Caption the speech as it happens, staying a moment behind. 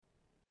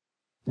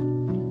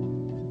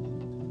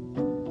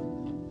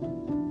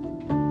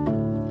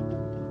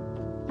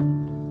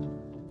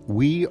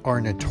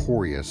are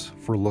notorious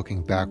for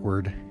looking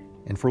backward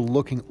and for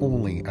looking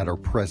only at our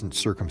present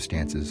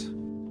circumstances.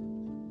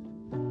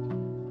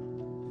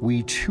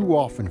 We too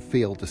often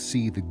fail to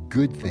see the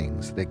good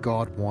things that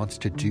God wants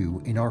to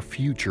do in our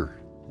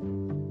future.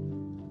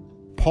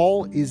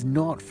 Paul is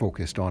not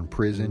focused on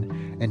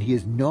prison, and he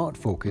is not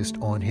focused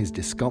on his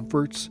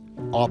discomforts,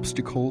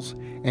 obstacles,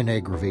 and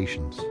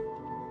aggravations.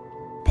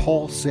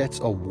 Paul sets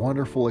a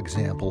wonderful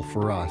example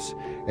for us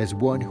as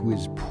one who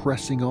is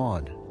pressing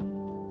on.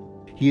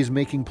 He is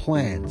making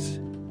plans.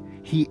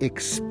 He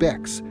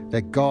expects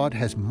that God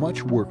has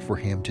much work for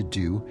him to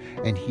do,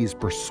 and he is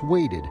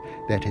persuaded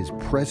that his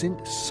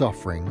present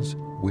sufferings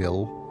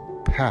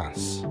will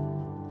pass.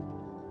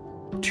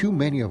 Too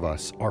many of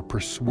us are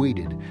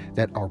persuaded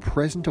that our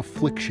present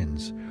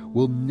afflictions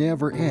will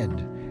never end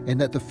and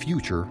that the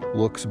future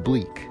looks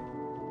bleak.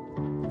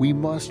 We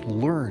must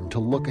learn to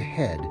look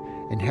ahead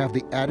and have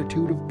the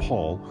attitude of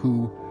Paul,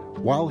 who,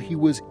 while he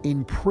was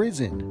in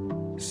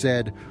prison,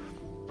 said,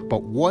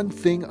 "But one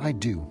thing I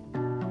do,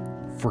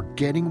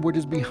 forgetting what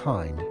is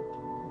behind,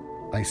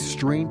 I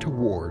strain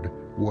toward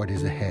what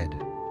is ahead."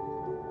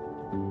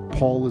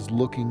 Paul is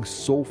looking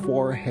so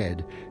far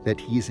ahead that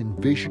he is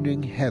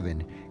envisioning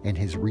heaven and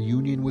his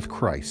reunion with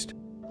Christ.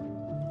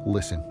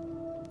 Listen,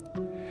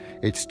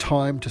 it's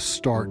time to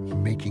start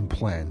making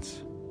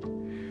plans.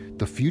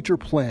 The future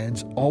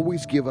plans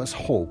always give us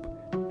hope,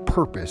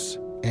 purpose,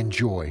 and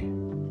joy.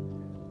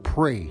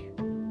 Pray.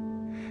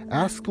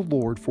 Ask the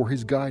Lord for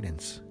his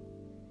guidance.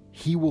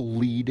 He will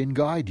lead and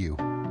guide you.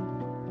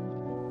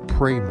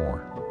 Pray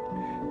more.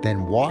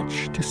 Then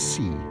watch to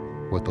see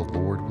what the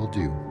Lord will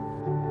do.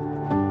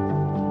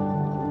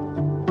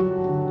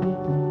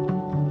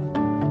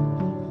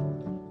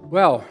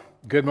 Well,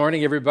 good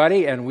morning,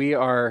 everybody, and we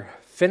are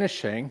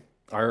finishing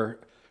our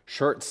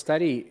short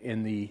study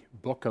in the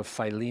book of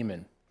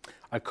Philemon.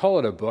 I call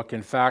it a book.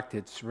 In fact,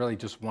 it's really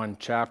just one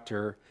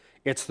chapter.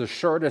 It's the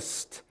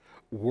shortest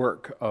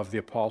work of the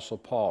Apostle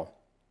Paul.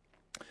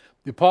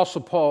 The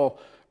Apostle Paul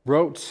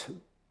wrote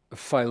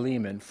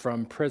Philemon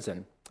from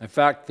prison. In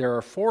fact, there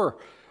are four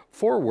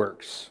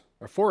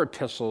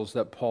epistles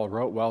that Paul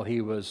wrote while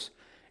he was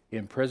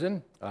in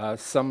prison.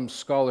 Some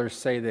scholars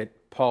say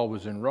that Paul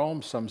was in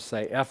Rome, some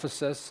say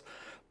Ephesus,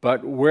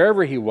 but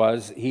wherever he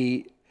was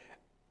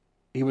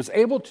was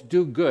able to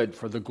do good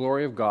for the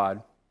glory of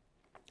God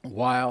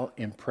while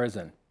in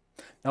prison.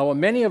 Now, when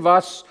many of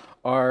us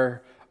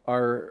are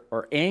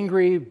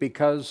angry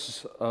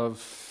because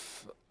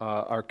of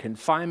our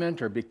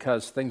confinement or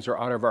because things are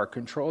out of our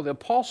control, the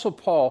Apostle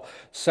Paul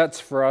sets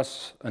for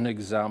us an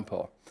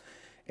example.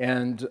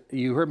 And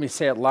you heard me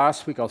say it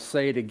last week, I'll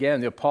say it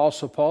again. The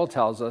Apostle Paul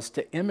tells us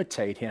to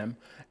imitate him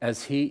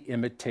as he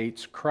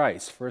imitates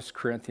Christ. 1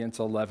 Corinthians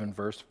 11,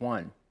 verse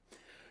 1.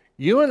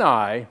 You and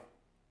I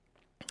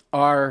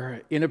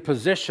are in a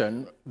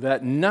position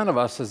that none of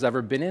us has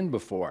ever been in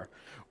before.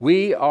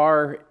 We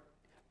are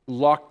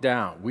locked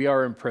down. We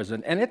are in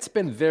prison. And it's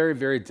been very,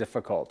 very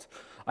difficult.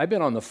 I've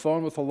been on the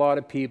phone with a lot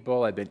of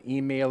people. I've been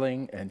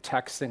emailing and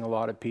texting a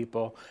lot of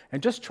people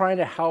and just trying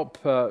to help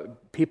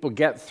people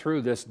get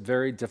through this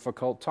very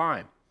difficult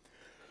time.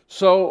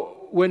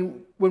 So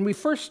when we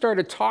first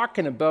started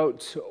talking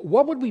about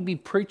what would we be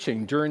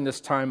preaching during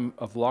this time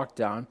of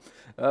lockdown,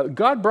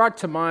 God brought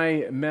to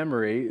my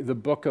memory the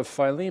book of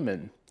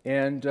Philemon.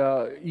 And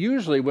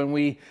usually when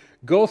we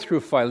go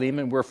through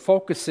Philemon, we're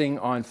focusing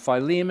on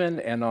Philemon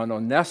and on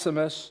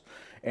Onesimus,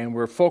 and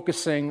we're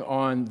focusing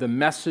on the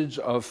message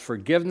of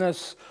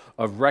forgiveness,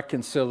 of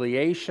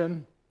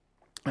reconciliation,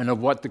 and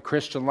of what the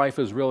Christian life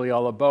is really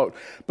all about.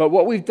 But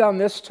what we've done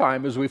this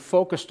time is we've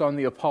focused on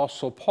the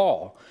Apostle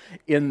Paul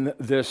in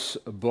this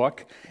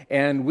book,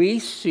 and we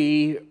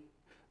see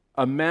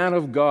a man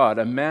of God,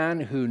 a man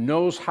who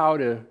knows how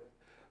to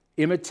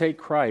imitate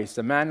Christ,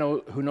 a man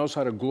who knows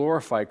how to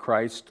glorify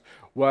Christ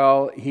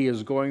while he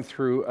is going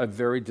through a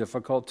very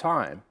difficult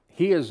time.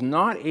 He is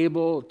not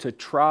able to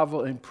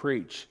travel and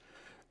preach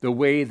the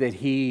way that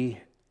he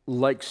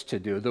likes to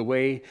do, the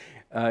way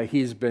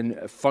he's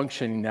been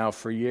functioning now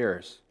for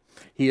years.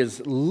 He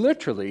is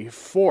literally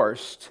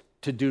forced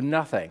to do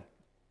nothing.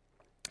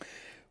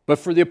 But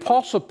for the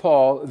Apostle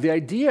Paul, the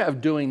idea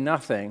of doing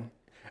nothing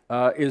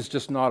is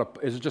just not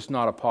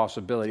a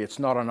possibility. It's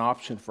not an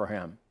option for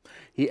him.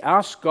 He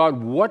asks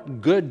God,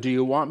 "What good do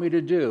you want me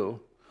to do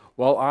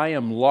while I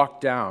am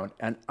locked down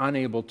and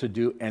unable to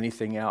do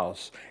anything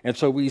else?" And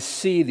so we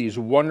see these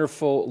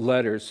wonderful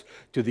letters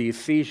to the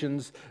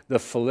Ephesians, the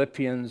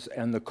Philippians,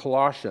 and the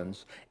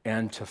Colossians,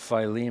 and to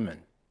Philemon.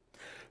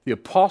 The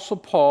Apostle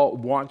Paul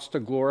wants to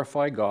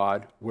glorify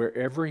God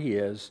wherever he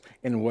is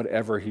and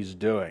whatever he's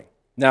doing.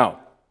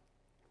 Now,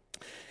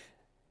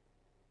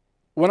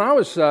 when I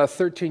was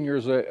 13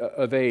 years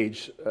of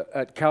age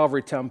at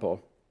Calvary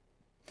Temple,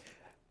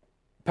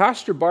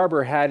 Pastor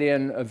Barber had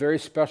in a very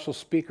special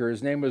speaker.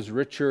 His name was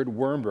Richard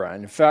Wurmbrand.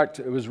 In fact,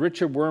 it was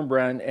Richard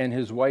Wurmbrand and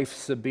his wife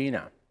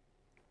Sabina.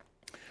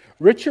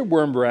 Richard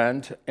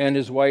Wurmbrand and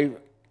his wife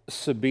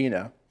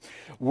Sabina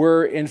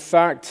were in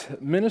fact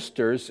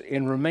ministers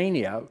in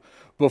Romania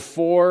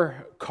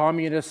before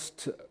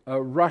communist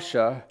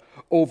Russia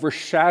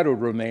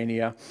overshadowed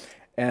Romania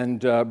and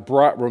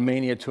brought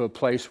Romania to a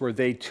place where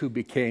they too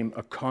became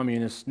a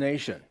communist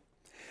nation.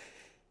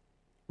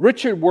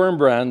 Richard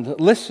Wurmbrand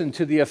listened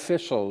to the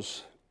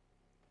officials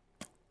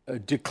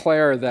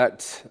declare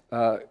that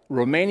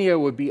Romania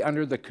would be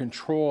under the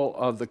control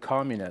of the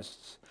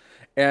communists.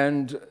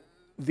 And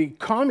the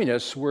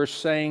communists were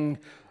saying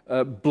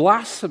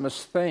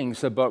blasphemous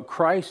things about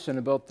Christ and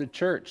about the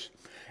church.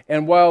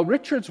 And while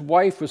Richard's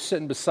wife was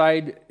sitting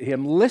beside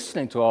him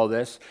listening to all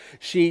this,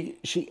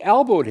 she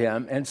elbowed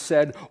him and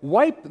said,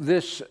 "Wipe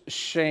this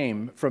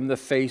shame from the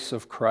face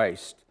of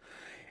Christ."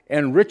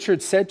 And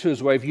Richard said to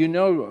his wife, "You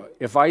know,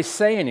 if I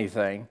say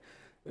anything,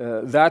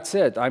 that's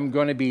it. I'm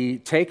going to be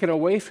taken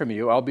away from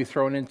you. I'll be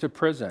thrown into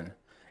prison."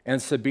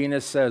 And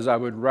Sabina says, "I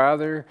would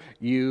rather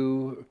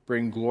you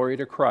bring glory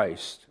to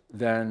Christ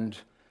than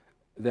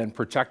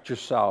protect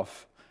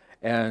yourself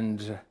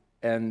and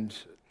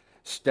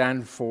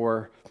stand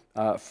for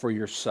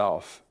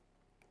yourself."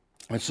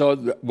 And so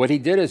what he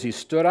did is he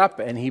stood up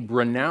and he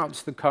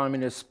renounced the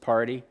Communist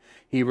Party.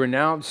 He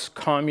renounced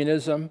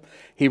communism.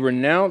 He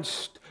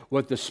renounced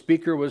what the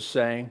speaker was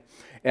saying.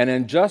 And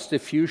in just a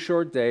few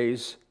short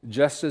days,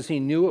 just as he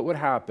knew it would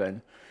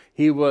happen,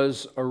 he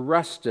was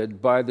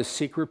arrested by the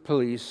secret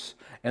police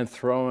and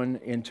thrown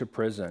into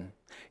prison.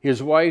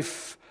 His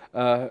wife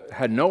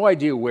had no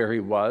idea where he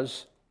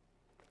was,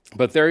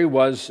 but there he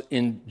was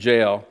in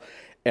jail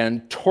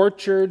and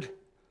tortured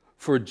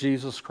for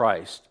Jesus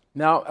Christ.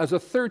 Now, as a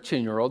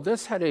 13-year-old,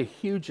 this had a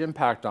huge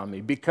impact on me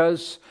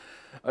because,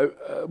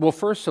 well,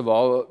 first of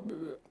all,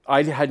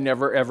 I had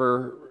never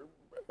ever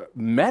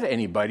met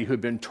anybody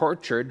who'd been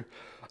tortured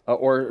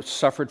or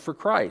suffered for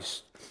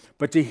Christ.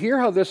 But to hear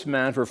how this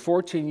man for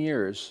 14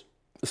 years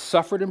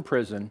suffered in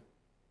prison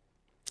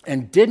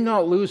and did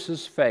not lose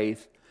his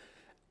faith,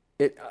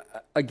 it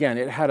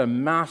had a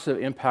massive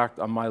impact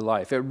on my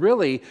life. It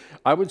really,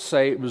 I would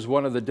say, it was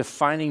one of the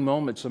defining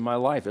moments of my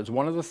life. It's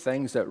one of the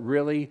things that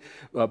really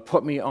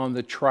put me on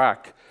the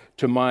track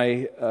to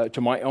my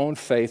own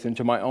faith and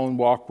to my own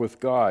walk with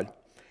God.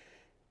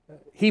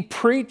 He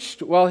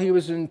preached while he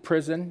was in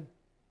prison.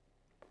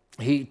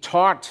 He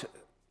taught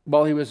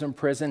while he was in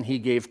prison. He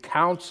gave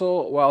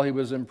counsel while he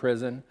was in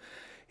prison.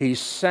 He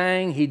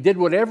sang. He did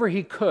whatever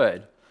he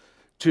could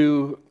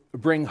to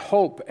bring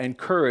hope and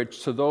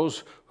courage to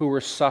those who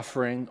were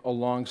suffering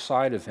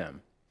alongside of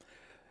him.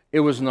 It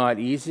was not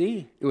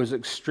easy. It was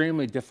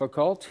extremely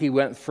difficult. He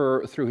went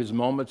through his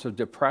moments of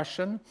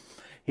depression.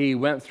 He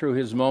went through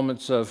his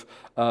moments of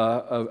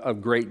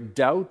great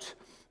doubt.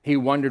 He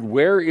wondered,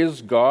 where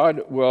is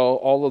God while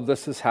all of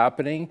this is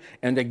happening?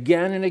 And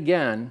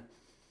again,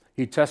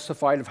 he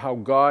testified of how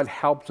God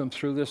helped him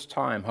through this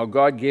time, how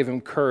God gave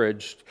him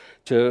courage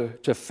to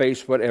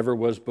face whatever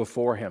was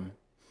before him.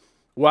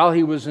 While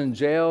he was in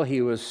jail,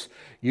 he was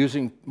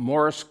using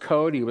Morse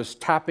code. He was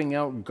tapping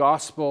out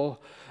gospel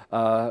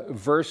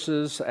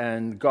verses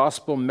and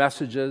gospel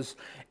messages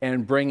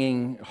and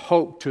bringing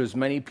hope to as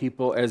many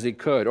people as he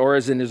could. Or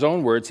as in his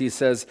own words, he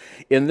says,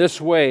 "In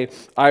this way,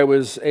 I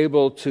was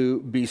able to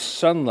be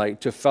sunlight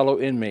to fellow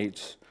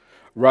inmates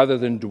rather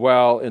than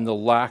dwell in the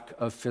lack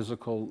of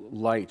physical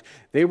light."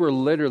 They were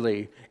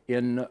literally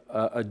in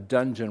a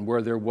dungeon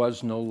where there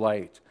was no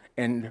light.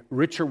 And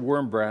Richard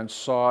Wurmbrand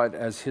saw it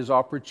as his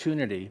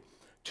opportunity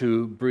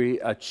to be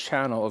a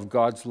channel of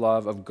God's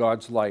love, of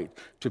God's light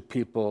to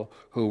people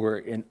who were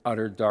in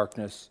utter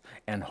darkness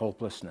and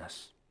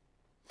hopelessness.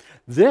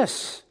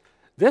 This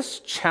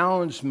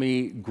challenged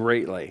me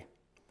greatly.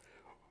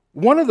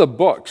 One of the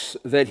books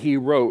that he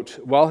wrote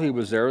while he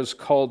was there is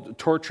called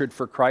Tortured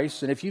for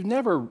Christ. And if you've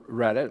never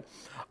read it,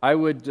 I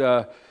would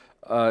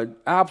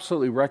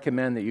absolutely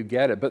recommend that you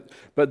get it.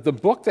 But the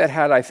book that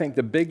had, I think,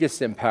 the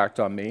biggest impact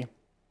on me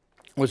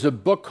was a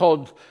book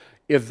called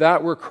If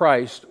That Were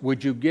Christ,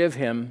 Would You Give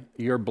Him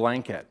Your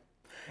Blanket?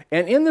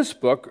 And in this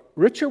book,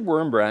 Richard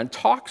Wurmbrand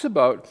talks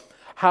about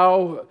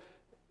how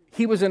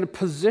he was in a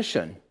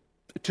position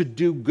to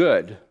do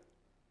good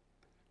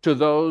to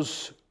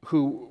those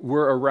who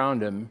were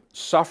around him,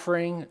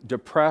 suffering,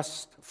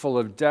 depressed, full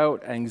of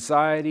doubt,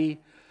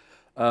 anxiety.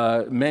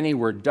 Many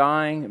were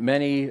dying,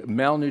 many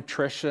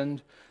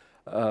malnutritioned,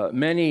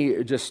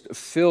 many just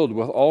filled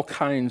with all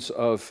kinds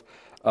of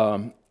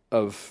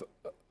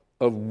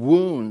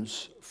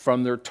wounds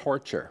from their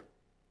torture.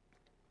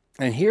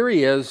 And here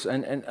he is,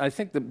 and I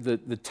think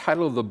the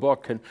title of the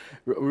book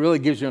really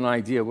gives you an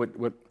idea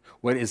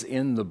what is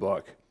in the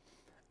book.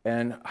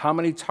 And how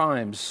many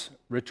times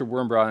Richard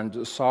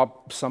Wurmbrand saw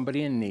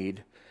somebody in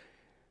need,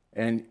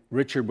 and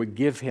Richard would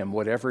give him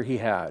whatever he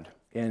had.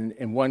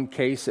 In one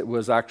case, it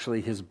was actually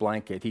his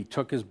blanket. He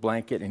took his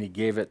blanket and he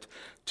gave it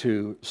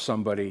to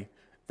somebody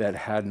that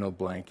had no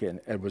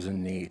blanket and was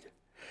in need.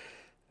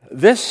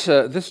 This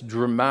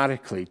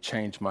dramatically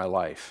changed my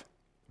life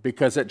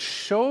because it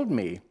showed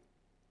me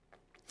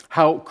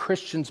how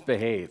Christians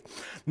behave.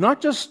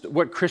 Not just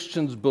what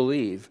Christians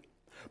believe,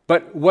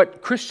 but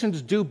what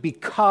Christians do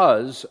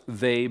because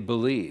they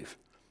believe.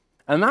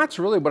 And that's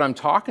really what I'm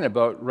talking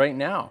about right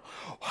now.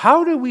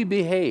 How do we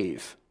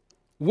behave?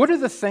 What are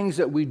the things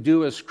that we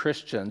do as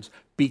Christians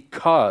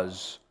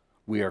because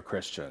we are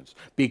Christians,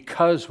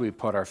 because we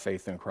put our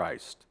faith in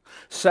Christ?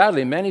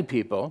 Sadly, many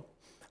people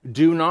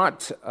do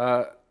not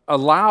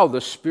allow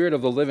the Spirit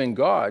of the living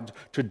God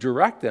to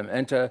direct them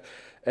and to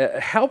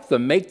help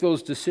them make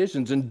those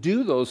decisions and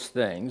do those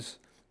things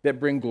that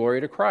bring glory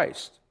to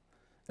Christ.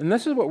 And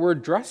this is what we're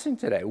addressing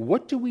today.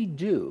 What do we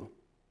do?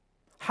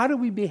 How do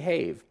we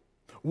behave?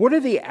 What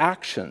are the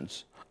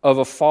actions of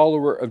a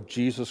follower of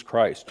Jesus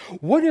Christ?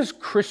 What is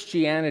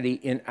Christianity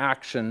in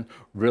action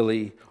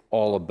really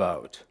all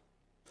about?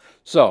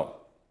 So,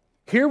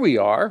 here we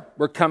are.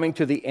 We're coming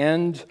to the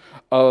end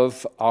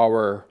of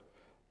our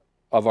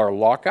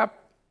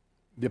lockup.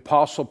 The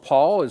Apostle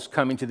Paul is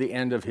coming to the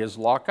end of his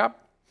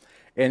lockup,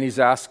 and he's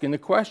asking the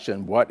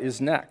question, what is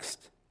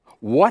next?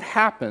 What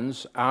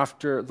happens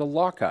after the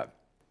lockup?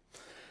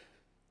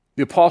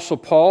 The Apostle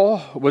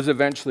Paul was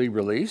eventually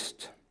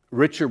released.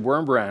 Richard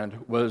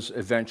Wurmbrand was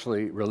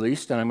eventually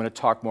released, and I'm going to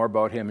talk more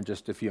about him in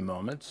just a few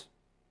moments.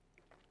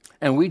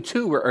 And we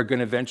too are going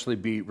to eventually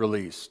be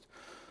released.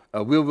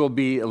 We will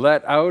be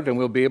let out, and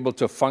we'll be able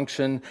to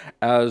function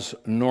as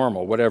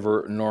normal,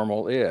 whatever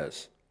normal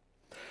is.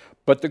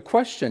 But the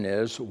question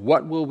is,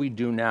 what will we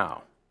do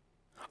now?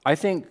 I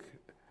think,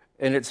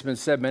 and it's been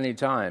said many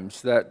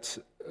times, that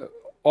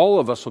all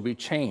of us will be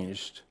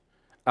changed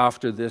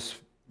after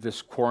this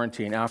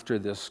quarantine, after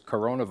this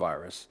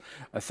coronavirus.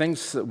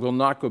 Things will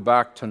not go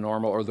back to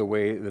normal or the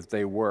way that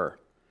they were.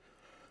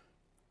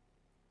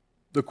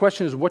 The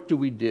question is, what do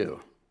we do?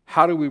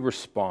 How do we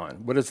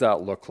respond? What does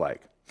that look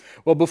like?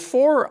 Well,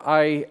 before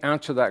I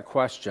answer that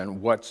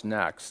question, what's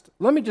next,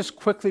 let me just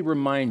quickly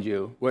remind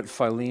you what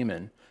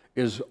Philemon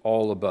is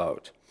all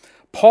about.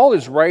 Paul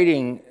is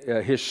writing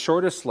his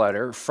shortest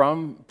letter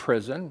from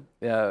prison,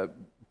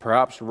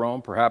 perhaps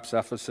Rome, perhaps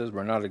Ephesus.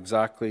 We're not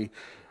exactly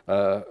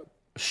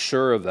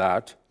sure of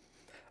that.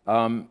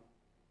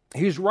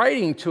 He's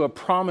writing to a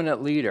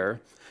prominent leader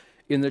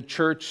in the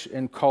church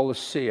in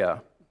Colossae,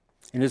 and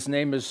his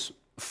name is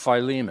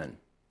Philemon.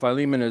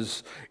 Philemon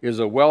is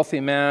a wealthy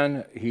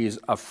man. He's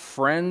a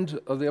friend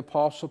of the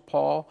Apostle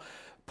Paul.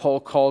 Paul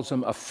calls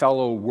him a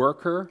fellow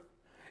worker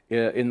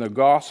in the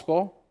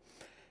gospel.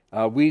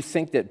 We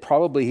think that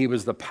probably he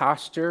was the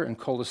pastor in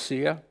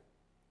Colossae.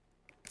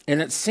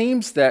 And it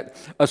seems that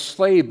a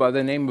slave by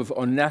the name of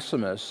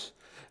Onesimus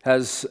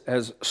has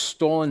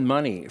stolen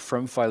money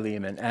from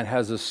Philemon and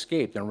has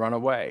escaped and run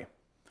away.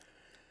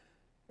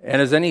 And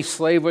as any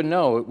slave would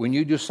know, when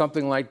you do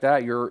something like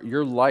that,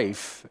 your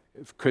life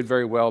could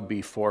very well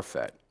be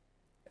forfeit.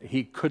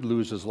 He could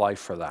lose his life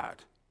for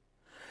that.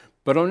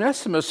 But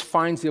Onesimus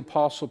finds the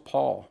Apostle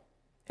Paul,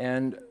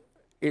 and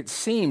it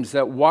seems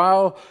that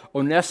while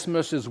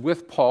Onesimus is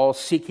with Paul,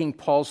 seeking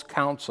Paul's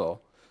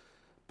counsel,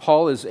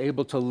 Paul is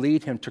able to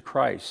lead him to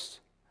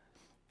Christ.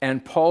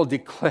 And Paul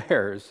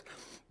declares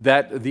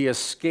that the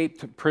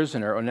escaped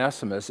prisoner,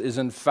 Onesimus, is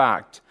in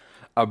fact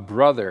a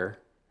brother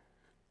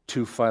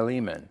to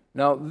Philemon.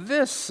 Now,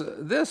 this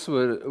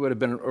would have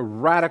been a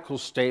radical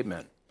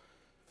statement.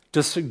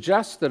 To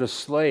suggest that a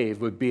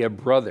slave would be a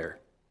brother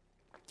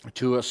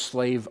to a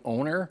slave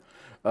owner,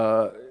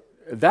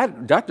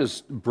 that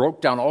just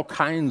broke down all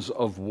kinds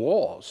of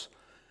walls.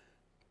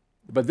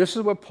 But this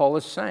is what Paul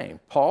is saying.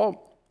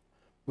 Paul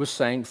was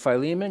saying,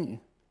 Philemon,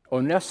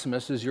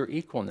 Onesimus is your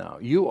equal now.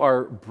 You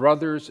are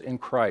brothers in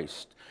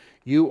Christ.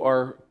 You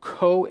are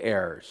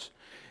co-heirs.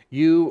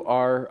 You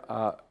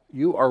are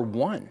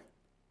one.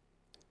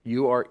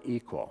 You are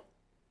equal.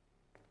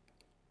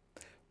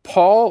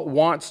 Paul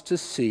wants to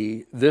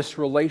see this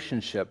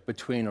relationship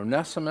between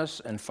Onesimus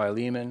and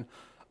Philemon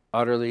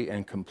utterly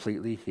and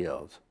completely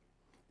healed.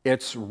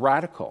 It's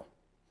radical.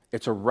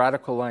 It's a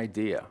radical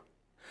idea.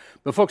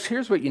 But folks,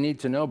 here's what you need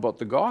to know about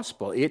the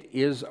gospel. It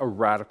is a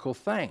radical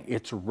thing.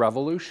 It's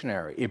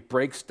revolutionary. It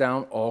breaks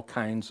down all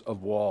kinds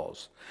of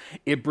walls.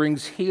 It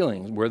brings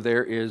healing where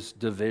there is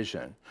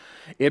division.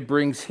 It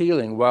brings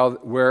healing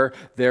where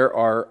there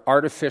are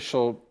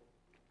artificial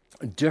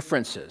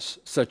differences,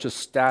 such as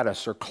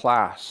status or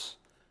class.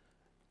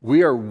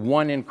 We are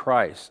one in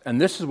Christ.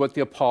 And this is what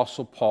the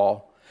Apostle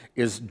Paul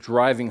is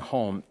driving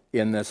home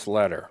in this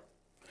letter.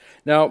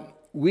 Now,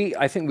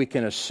 I think we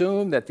can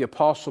assume that the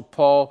Apostle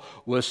Paul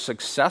was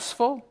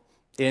successful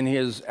in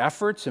his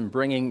efforts in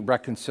bringing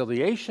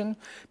reconciliation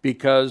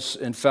because,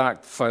 in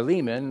fact,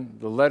 Philemon,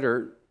 the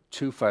letter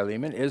to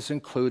Philemon, is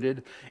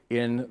included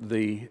in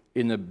the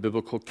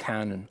biblical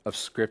canon of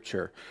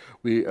Scripture.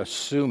 We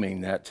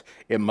assuming that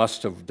it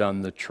must have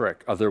done the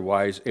trick.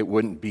 Otherwise, it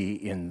wouldn't be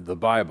in the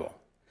Bible.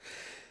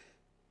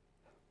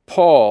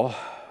 Paul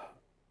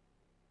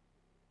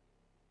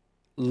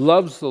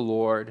loves the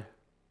Lord.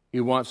 He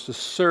wants to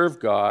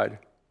serve God.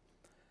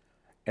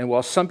 And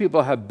while some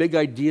people have big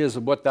ideas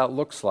of what that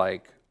looks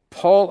like,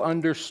 Paul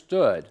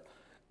understood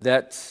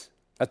that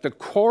at the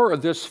core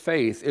of this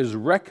faith is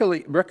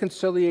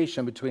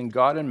reconciliation between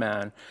God and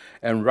man,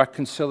 and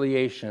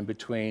reconciliation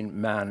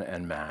between man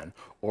and man,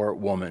 or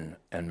woman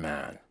and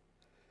man.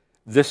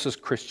 This is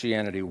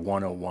Christianity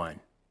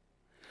 101.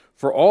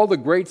 for all the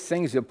great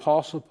things the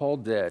Apostle Paul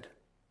did,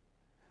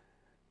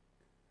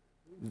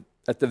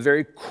 at the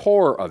very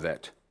core of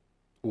it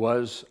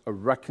was a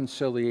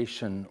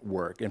reconciliation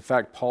work. In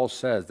fact, Paul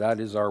says that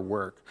is our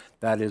work,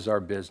 that is our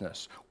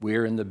business.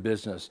 We're in the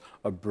business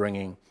of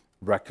bringing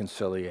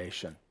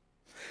reconciliation.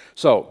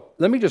 So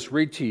let me just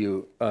read to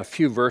you a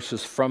few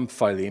verses from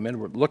Philemon.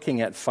 We're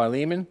looking at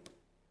Philemon,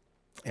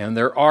 and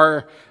there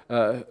are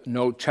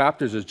no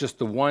chapters. It's just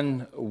the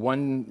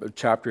one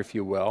chapter, if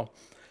you will.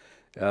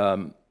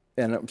 And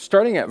I'm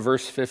starting at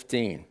verse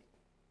 15.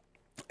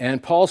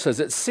 And Paul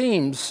says, "It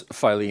seems,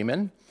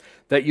 Philemon,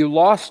 that you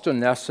lost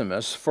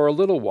Onesimus for a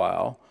little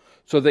while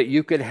so that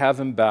you could have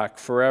him back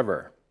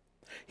forever.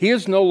 He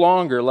is no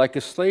longer like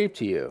a slave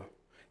to you.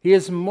 He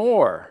is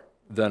more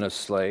than a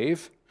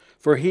slave,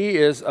 for he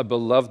is a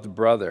beloved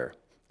brother,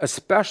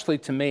 especially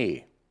to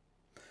me.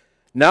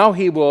 Now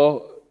he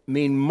will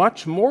mean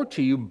much more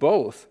to you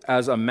both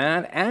as a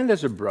man and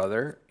as a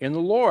brother in the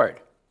Lord."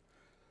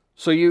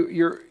 So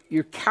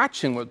you're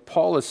catching what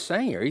Paul is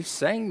saying here. He's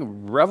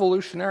saying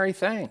revolutionary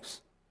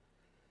things.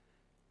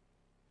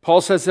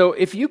 Paul says, "So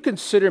if you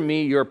consider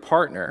me your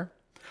partner,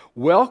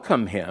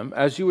 welcome him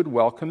as you would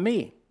welcome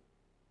me.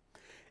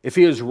 If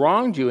he has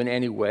wronged you in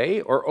any way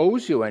or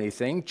owes you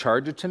anything,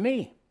 charge it to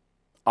me.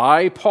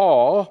 I,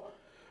 Paul,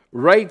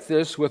 write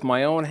this with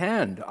my own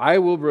hand. I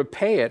will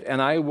repay it,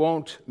 and I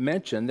won't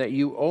mention that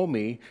you owe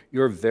me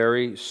your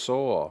very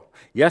soul.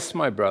 Yes,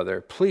 my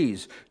brother,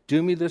 please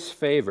do me this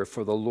favor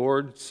for the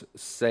Lord's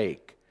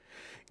sake.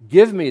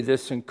 Give me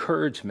this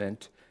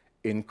encouragement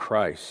in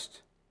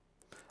Christ."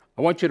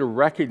 I want you to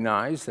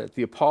recognize that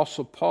the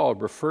Apostle Paul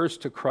refers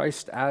to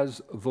Christ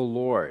as the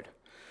Lord,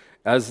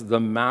 as the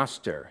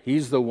Master.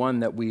 He's the one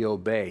that we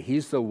obey.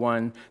 He's the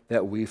one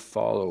that we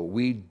follow.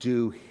 We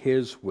do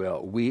his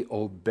will. We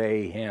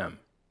obey him.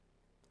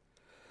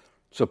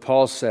 So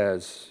Paul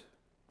says,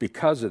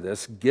 because of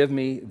this, give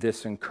me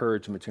this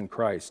encouragement in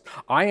Christ.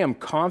 I am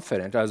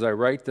confident as I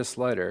write this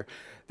letter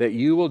that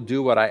you will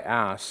do what I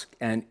ask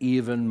and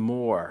even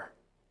more.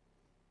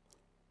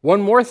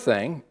 One more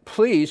thing,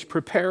 please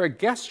prepare a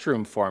guest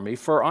room for me,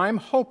 for I'm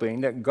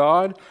hoping that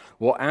God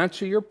will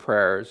answer your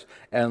prayers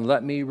and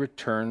let me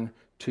return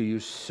to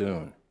you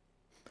soon.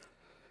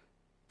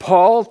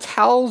 Paul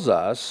tells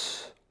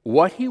us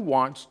what he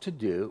wants to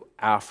do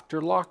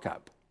after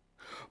lockup.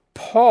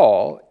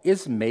 Paul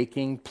is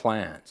making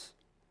plans.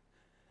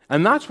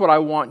 And that's what I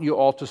want you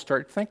all to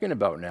start thinking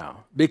about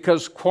now,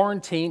 because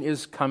quarantine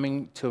is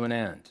coming to an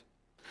end.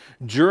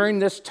 During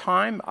this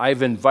time,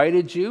 I've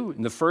invited you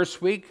in the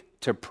first week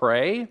to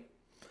pray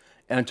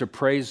and to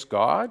praise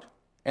God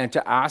and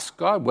to ask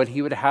God what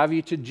he would have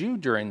you to do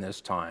during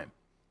this time.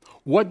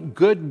 What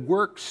good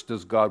works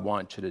does God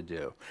want you to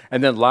do?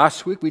 And then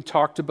last week we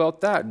talked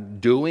about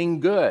that, doing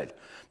good.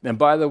 And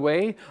by the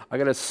way, I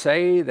got to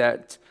say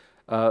that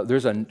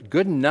there's a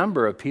good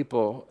number of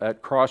people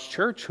at Cross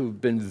Church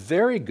who've been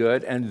very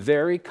good and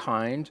very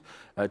kind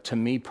to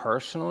me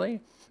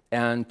personally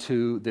and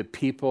to the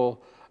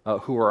people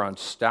who are on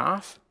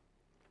staff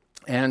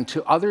and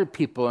to other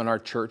people in our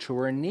church who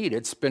are in need.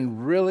 It's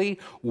been really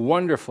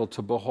wonderful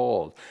to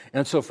behold.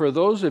 And so for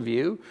those of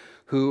you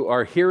who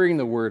are hearing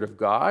the word of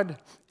God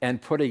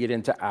and putting it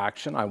into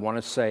action, I want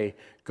to say,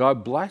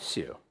 God bless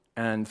you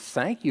and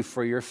thank you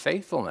for your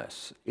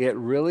faithfulness. It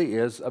really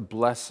is a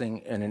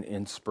blessing and an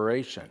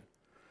inspiration.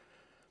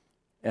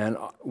 And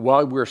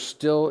while we're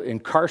still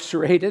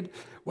incarcerated,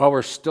 while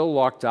we're still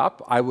locked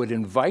up, I would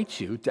invite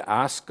you to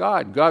ask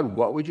God, God,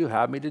 what would you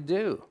have me to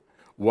do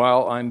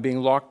while I'm being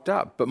locked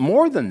up? But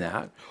more than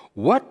that,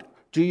 what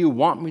do you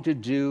want me to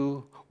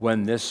do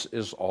when this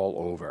is all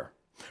over?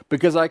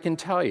 Because I can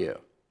tell you,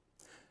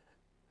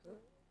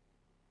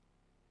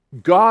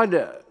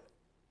 God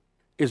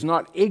is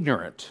not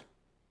ignorant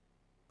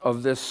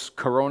of this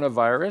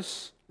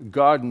coronavirus.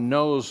 God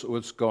knows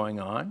what's going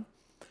on.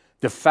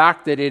 The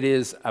fact that it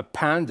is a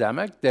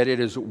pandemic, that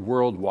it is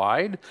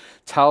worldwide,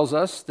 tells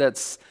us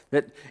that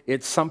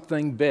it's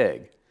something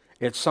big.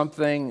 It's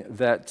something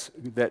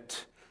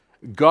that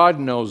God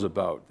knows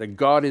about, that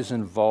God is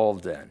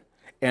involved in.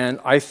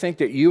 And I think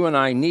that you and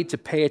I need to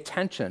pay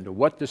attention to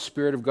what the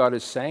Spirit of God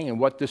is saying and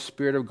what the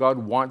Spirit of God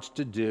wants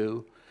to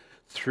do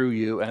through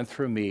you and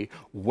through me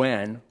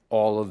when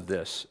all of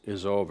this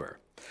is over.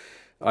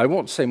 I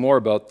won't say more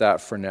about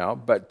that for now,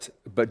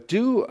 but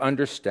do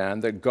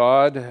understand that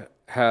God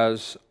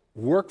has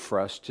work for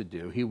us to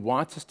do. He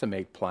wants us to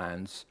make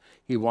plans.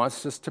 He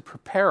wants us to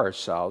prepare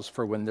ourselves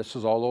for when this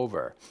is all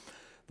over.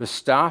 The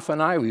staff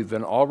and I, we've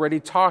been already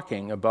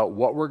talking about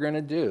what we're going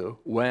to do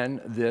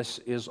when this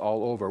is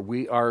all over.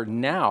 We are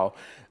now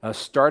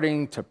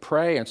starting to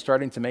pray and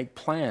starting to make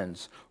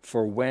plans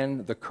for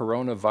when the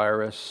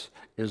coronavirus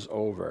is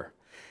over.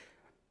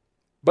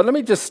 But let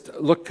me just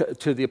look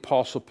to the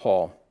Apostle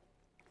Paul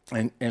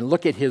and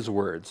look at his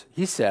words.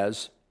 He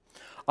says,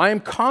 I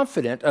am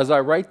confident as I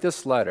write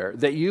this letter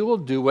that you will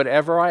do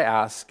whatever I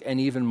ask and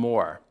even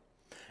more.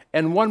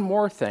 And one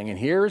more thing, and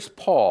here's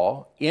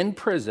Paul in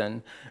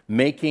prison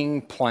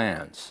making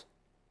plans.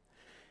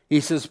 He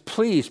says,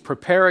 please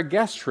prepare a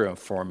guest room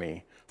for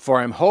me, for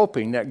I'm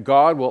hoping that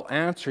God will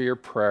answer your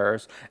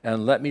prayers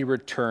and let me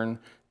return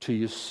to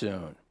you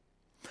soon.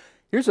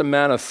 Here's a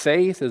man of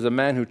faith. Here's a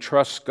man who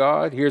trusts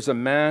God. Here's a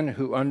man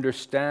who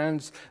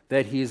understands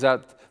that he's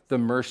at the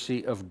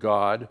mercy of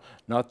God,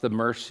 not the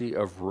mercy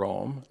of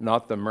Rome,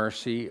 not the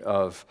mercy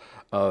of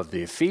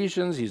the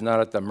Ephesians. He's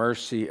not at the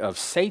mercy of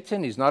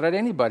Satan. He's not at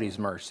anybody's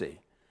mercy.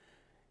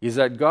 He's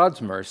at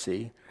God's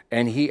mercy,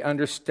 and he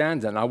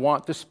understands it. And I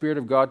want the Spirit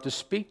of God to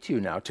speak to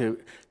you now, to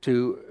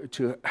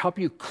help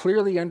you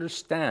clearly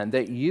understand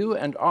that you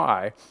and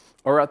I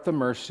are at the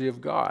mercy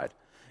of God.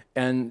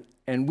 And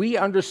we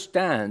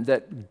understand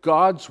that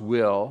God's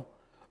will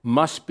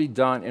must be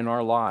done in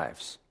our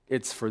lives.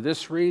 It's for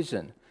this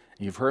reason,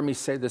 you've heard me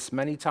say this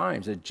many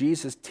times, that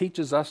Jesus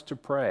teaches us to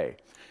pray,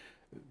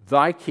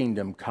 thy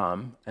kingdom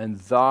come and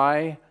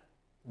thy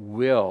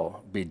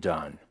will be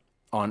done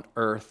on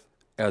earth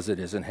as it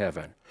is in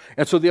heaven.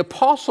 And so the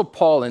Apostle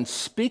Paul, in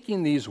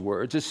speaking these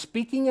words, is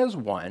speaking as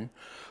one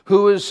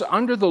who is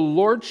under the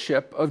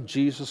lordship of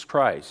Jesus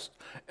Christ,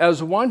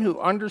 as one who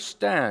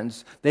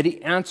understands that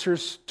he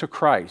answers to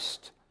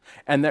Christ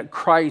and that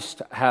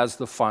Christ has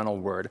the final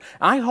word.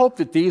 I hope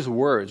that these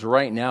words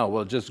right now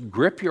will just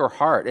grip your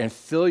heart and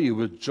fill you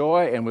with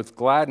joy and with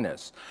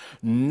gladness,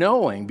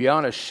 knowing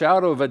beyond a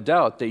shadow of a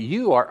doubt that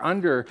you are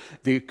under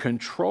the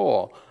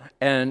control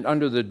and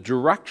under the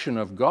direction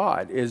of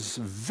God is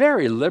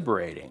very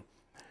liberating.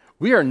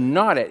 We are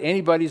not at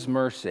anybody's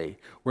mercy.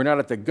 We're not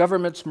at the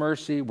government's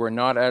mercy. We're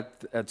not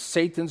at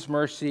Satan's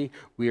mercy.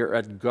 We are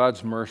at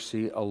God's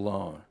mercy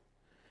alone.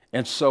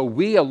 And so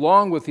we,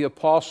 along with the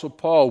Apostle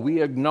Paul,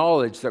 we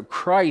acknowledge that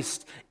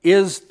Christ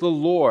is the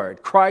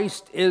Lord.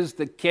 Christ is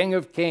the King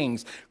of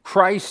Kings.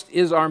 Christ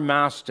is our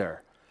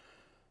Master.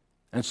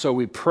 And so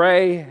we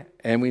pray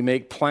and we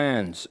make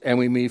plans and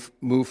we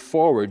move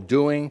forward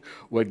doing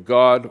what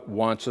God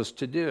wants us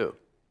to do.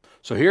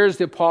 So here's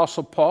the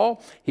Apostle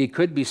Paul. He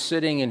could be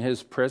sitting in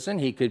his prison.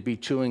 He could be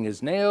chewing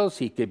his nails.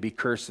 He could be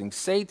cursing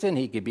Satan.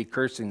 He could be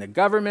cursing the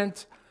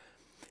government.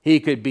 He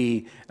could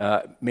be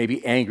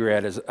maybe angry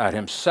at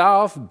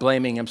himself,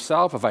 blaming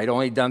himself. If I'd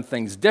only done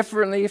things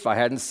differently, if I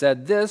hadn't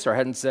said this or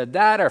hadn't said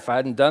that, or if I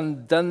hadn't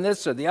done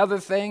this or the other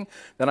thing,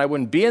 then I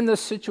wouldn't be in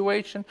this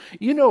situation.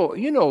 You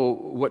know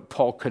what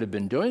Paul could have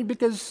been doing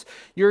because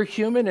you're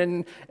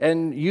human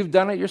and you've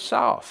done it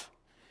yourself.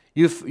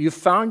 You've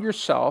found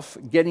yourself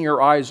getting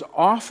your eyes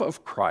off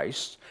of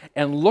Christ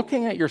and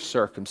looking at your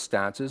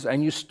circumstances,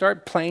 and you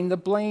start playing the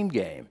blame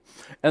game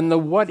and the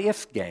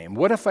what-if game.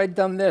 What if I'd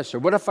done this? Or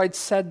what if I'd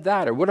said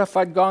that? Or what if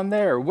I'd gone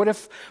there? Or what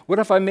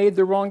if I made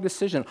the wrong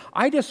decision?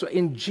 I just,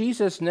 in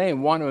Jesus'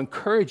 name, want to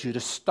encourage you to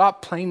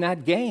stop playing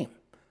that game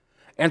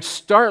and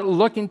start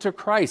looking to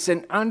Christ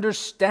and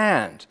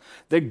understand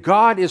that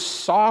God is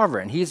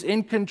sovereign. He's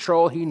in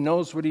control. He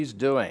knows what he's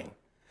doing.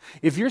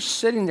 If you're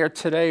sitting there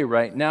today,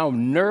 right now,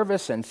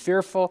 nervous and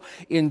fearful,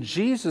 in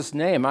Jesus'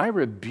 name, I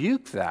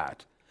rebuke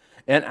that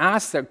and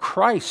ask that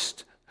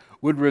Christ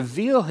would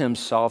reveal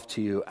himself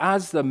to you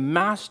as the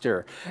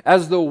Master,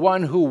 as the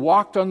one who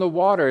walked on the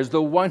water, as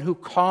the one who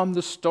calmed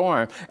the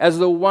storm, as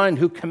the one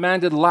who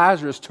commanded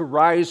Lazarus to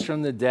rise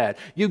from the dead.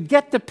 You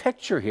get the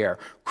picture here.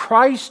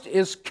 Christ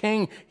is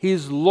King.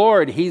 He's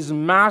Lord. He's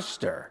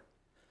Master.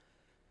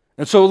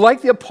 And so,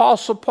 like the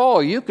Apostle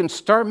Paul, you can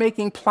start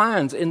making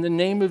plans in the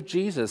name of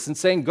Jesus and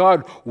saying,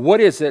 God,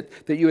 what is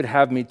it that you would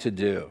have me to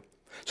do?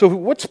 So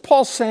what's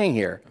Paul saying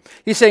here?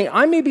 He's saying,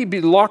 I may be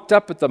locked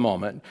up at the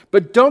moment,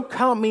 but don't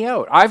count me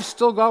out. I've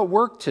still got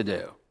work to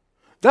do.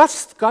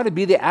 That's got to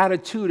be the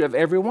attitude of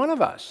every one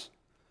of us.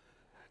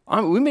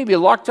 We may be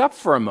locked up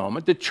for a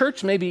moment. The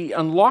church may be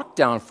on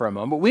lockdown for a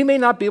moment. We may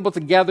not be able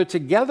to gather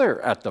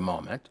together at the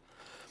moment.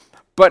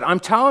 But I'm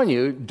telling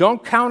you,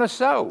 don't count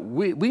us out.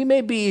 We may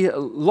be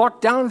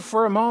locked down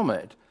for a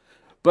moment,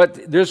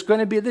 but there's going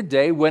to be the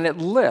day when it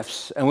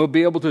lifts and we'll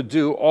be able to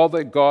do all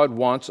that God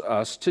wants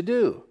us to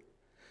do.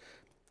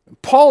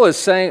 Paul is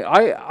saying,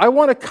 I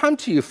want to come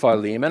to you,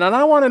 Philemon, and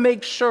I want to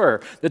make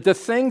sure that the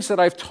things that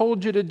I've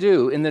told you to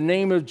do in the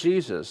name of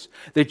Jesus,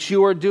 that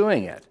you are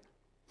doing it.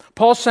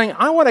 Paul's saying,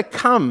 I want to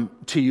come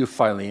to you,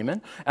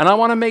 Philemon, and I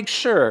want to make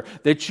sure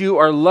that you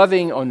are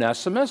loving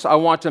Onesimus. I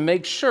want to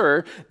make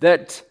sure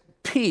that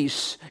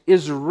peace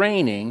is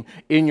reigning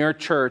in your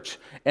church,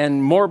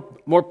 and more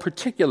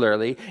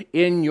particularly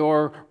in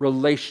your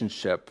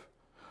relationship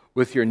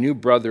with your new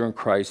brother in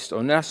Christ,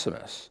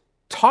 Onesimus.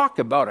 Talk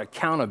about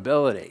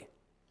accountability.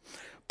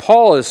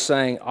 Paul is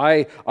saying,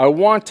 I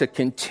want to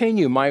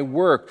continue my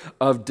work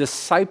of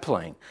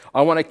discipling.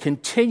 I want to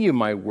continue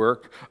my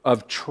work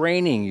of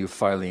training you,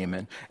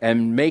 Philemon,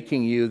 and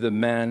making you the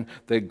man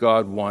that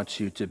God wants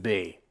you to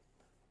be.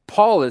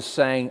 Paul is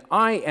saying,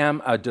 I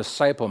am a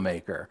disciple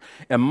maker.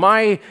 And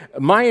my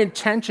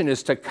intention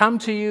is to come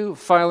to you,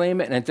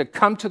 Philemon, and to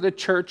come to the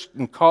church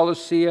in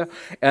Colossae.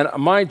 And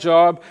my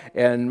job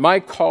and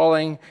my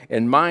calling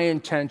and my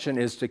intention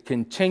is to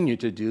continue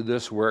to do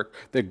this work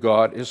that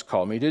God has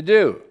called me to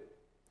do.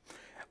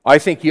 I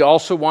think he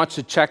also wants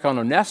to check on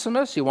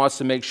Onesimus. He wants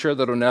to make sure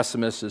that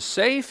Onesimus is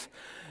safe.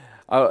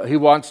 He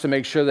wants to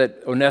make sure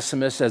that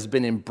Onesimus has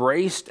been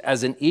embraced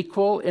as an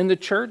equal in the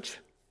church.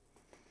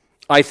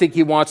 I think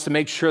he wants to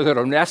make sure that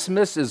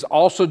Onesimus is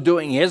also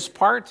doing his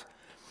part.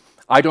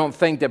 I don't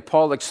think that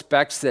Paul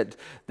expects that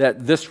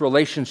this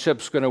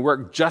relationship's going to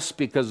work just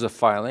because of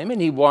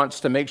Philemon. He wants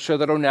to make sure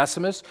that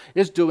Onesimus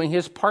is doing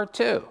his part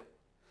too.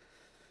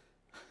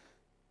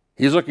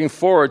 He's looking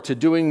forward to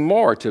doing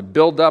more to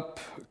build up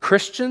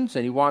Christians,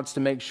 and he wants to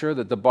make sure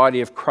that the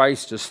body of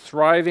Christ is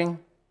thriving.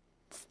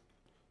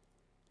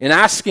 In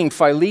asking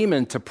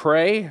Philemon to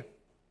pray,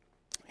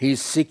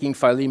 he's seeking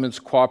Philemon's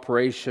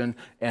cooperation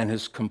and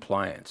his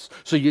compliance.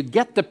 So you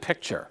get the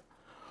picture.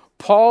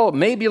 Paul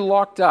may be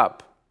locked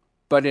up,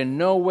 but in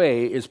no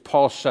way is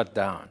Paul shut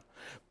down.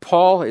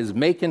 Paul is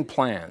making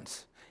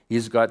plans.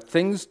 He's got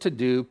things to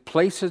do,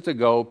 places to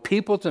go,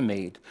 people to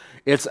meet.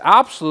 It's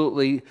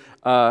absolutely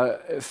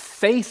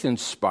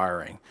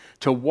faith-inspiring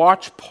to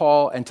watch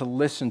Paul and to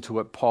listen to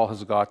what Paul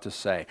has got to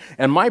say.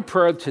 And my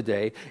prayer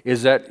today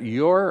is that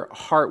your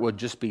heart would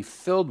just be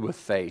filled with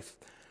faith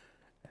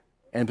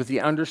and with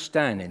the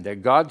understanding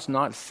that God's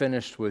not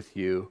finished with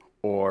you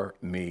or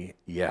me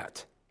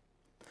yet.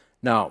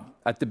 Now,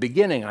 at the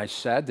beginning, I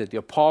said that the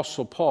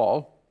Apostle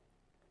Paul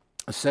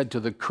said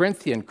to the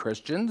Corinthian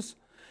Christians,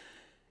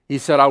 he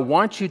said, I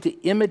want you to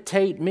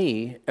imitate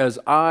me as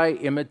I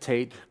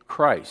imitate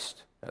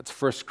Christ. That's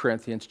 1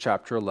 Corinthians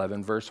chapter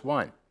 11, verse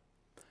 1.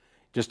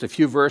 Just a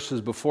few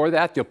verses before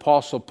that, the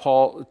Apostle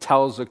Paul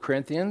tells the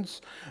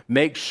Corinthians,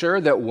 make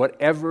sure that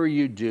whatever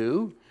you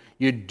do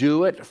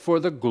it for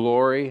the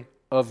glory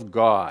of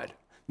God.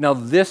 Now,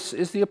 this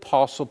is the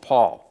Apostle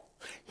Paul.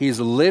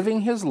 He's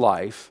living his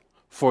life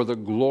for the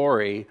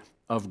glory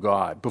of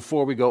God.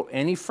 Before we go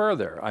any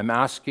further, I'm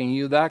asking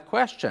you that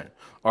question.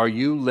 Are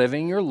you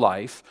living your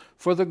life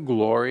for the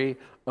glory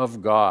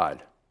of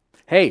God?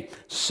 Hey,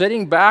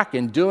 sitting back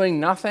and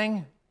doing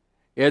nothing,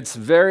 it's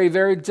very,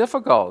 very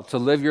difficult to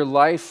live your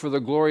life for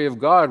the glory of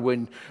God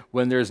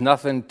when there's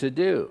nothing to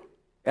do.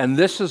 And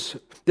this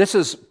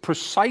is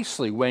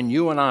precisely when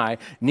you and I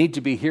need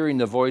to be hearing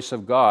the voice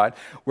of God,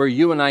 where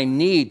you and I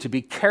need to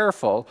be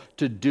careful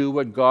to do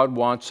what God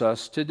wants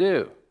us to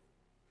do.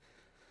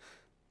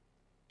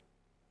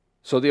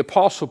 So the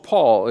Apostle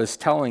Paul is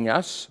telling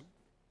us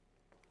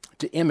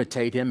to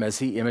imitate him as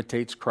he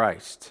imitates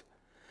Christ.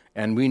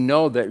 And we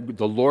know that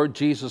the Lord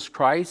Jesus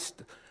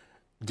Christ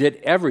did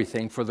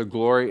everything for the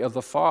glory of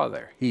the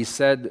Father. He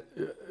said,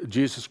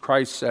 Jesus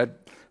Christ said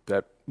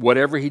that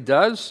whatever he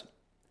does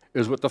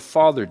is what the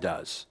Father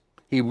does.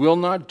 He will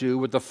not do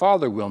what the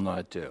Father will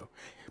not do.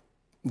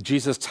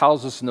 Jesus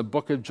tells us in the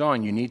book of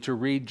John, you need to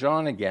read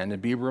John again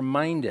and be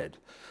reminded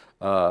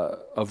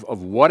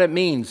of what it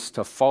means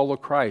to follow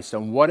Christ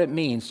and what it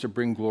means to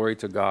bring glory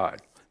to God.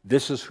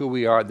 This is who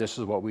we are. This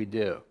is what we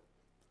do.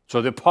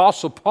 So the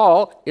Apostle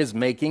Paul is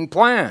making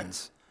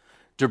plans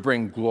to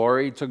bring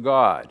glory to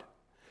God,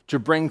 to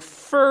bring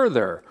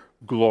further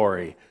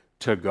glory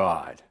to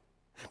God.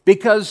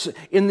 Because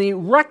in the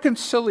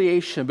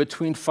reconciliation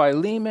between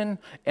Philemon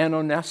and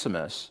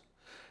Onesimus,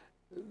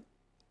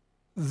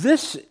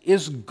 this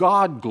is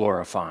God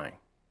glorifying.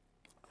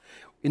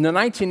 In the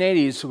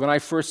 1980s, when I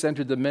first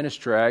entered the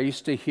ministry, I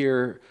used to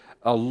hear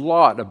a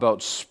lot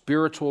about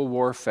spiritual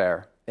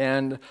warfare.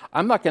 And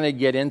I'm not going to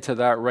get into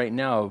that right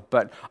now,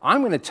 but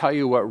I'm going to tell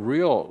you what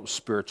real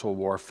spiritual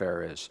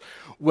warfare is.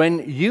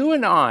 When you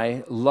and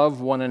I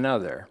love one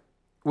another,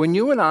 when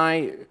you and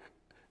I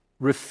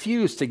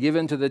refuse to give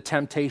in to the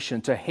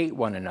temptation to hate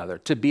one another,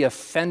 to be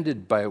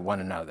offended by one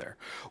another,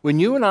 when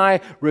you and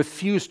I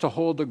refuse to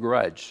hold a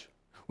grudge,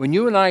 when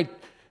you and I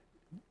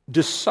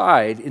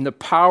decide in the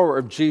power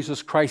of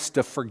Jesus Christ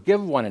to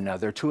forgive one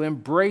another, to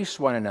embrace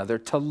one another,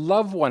 to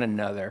love one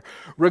another,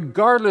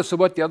 regardless of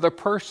what the other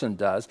person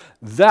does,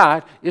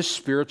 that is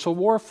spiritual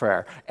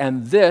warfare.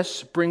 And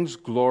this brings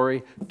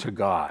glory to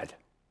God.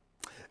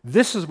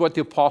 This is what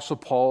the Apostle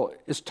Paul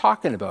is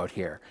talking about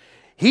here.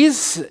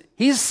 He's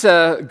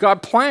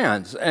got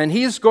plans, and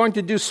he's going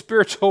to do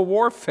spiritual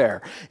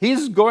warfare.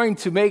 He's going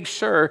to make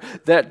sure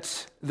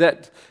that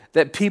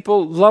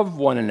people love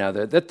one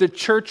another, that the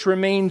church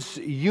remains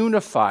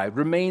unified,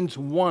 remains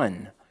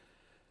one,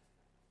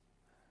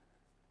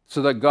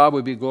 so that God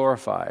would be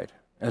glorified,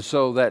 and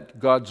so that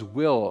God's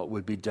will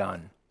would be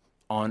done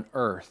on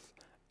earth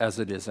as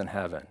it is in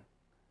heaven.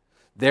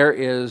 There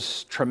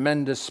is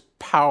tremendous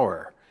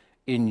power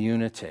in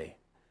unity.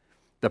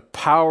 The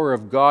power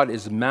of God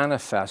is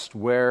manifest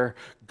where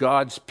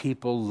God's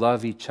people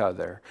love each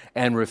other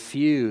and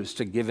refuse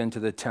to give in to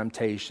the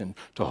temptation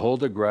to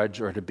hold a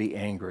grudge or to be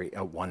angry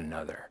at one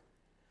another.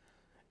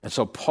 And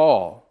so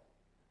Paul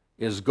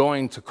is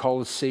going to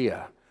Colossae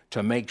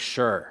to make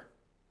sure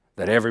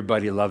that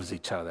everybody loves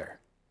each other.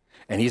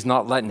 And he's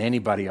not letting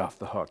anybody off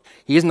the hook.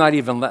 He's not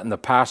even letting the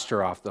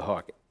pastor off the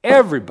hook.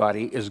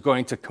 Everybody is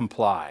going to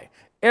comply.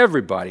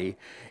 Everybody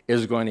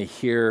is going to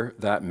hear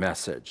that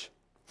message.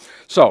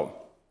 So,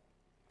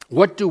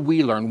 what do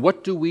we learn?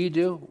 What do we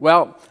do?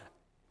 Well,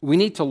 we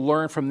need to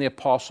learn from the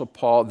Apostle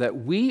Paul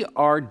that we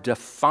are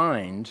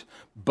defined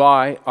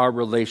by our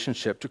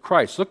relationship to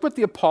Christ. Look what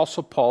the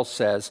Apostle Paul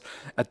says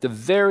at the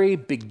very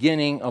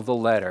beginning of the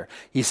letter.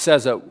 He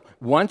says it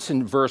once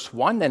in verse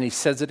 1, then he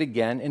says it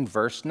again in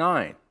verse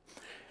 9.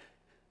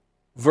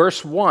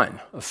 Verse 1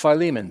 of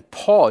Philemon,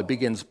 Paul, it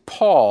begins,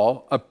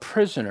 Paul, a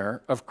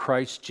prisoner of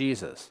Christ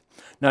Jesus.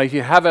 Now, if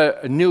you have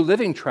a New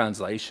Living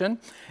Translation,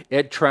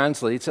 it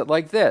translates it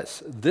like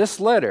this. This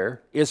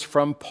letter is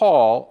from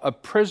Paul, a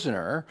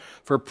prisoner,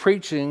 for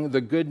preaching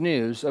the good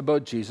news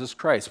about Jesus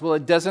Christ. Well,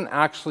 it doesn't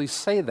actually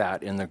say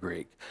that in the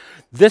Greek.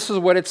 This is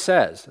what it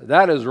says.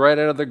 That is right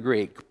out of the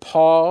Greek.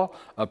 Paul,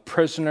 a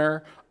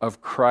prisoner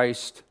of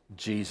Christ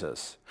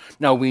Jesus.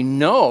 Now, we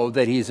know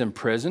that he's in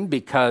prison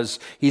because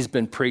he's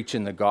been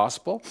preaching the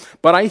gospel,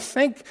 but I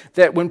think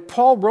that when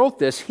Paul wrote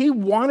this, he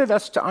wanted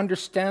us to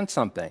understand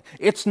something.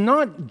 It's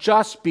not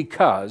just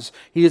because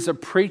he is a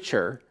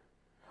preacher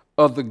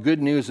of the good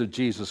news of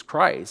Jesus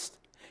Christ.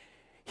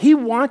 He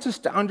wants us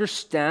to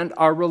understand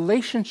our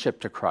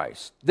relationship to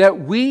Christ,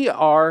 that we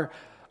are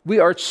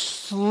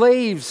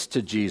slaves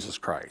to Jesus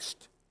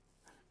Christ.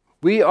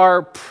 We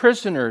are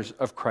prisoners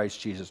of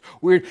Christ Jesus.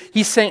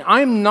 He's saying,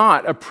 I'm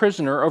not a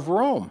prisoner of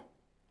Rome.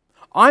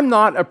 I'm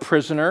not a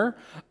prisoner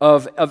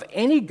of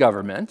any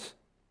government,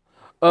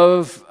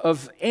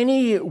 of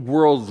any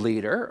world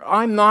leader.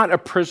 I'm not a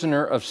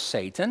prisoner of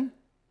Satan.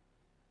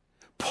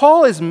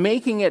 Paul is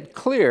making it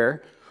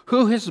clear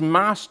who his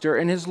master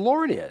and his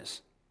Lord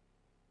is.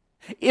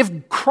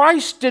 If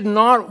Christ did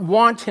not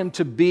want him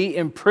to be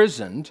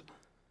imprisoned,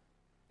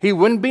 he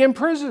wouldn't be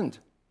imprisoned.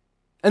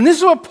 And this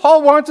is what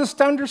Paul wants us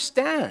to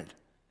understand.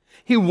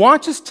 He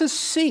wants us to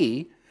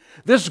see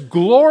this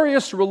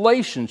glorious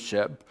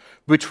relationship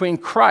between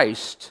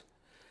Christ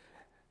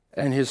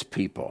and his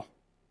people.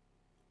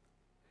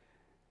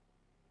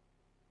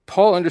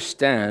 Paul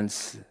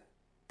understands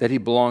that he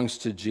belongs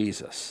to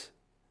Jesus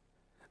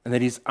and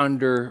that he's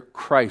under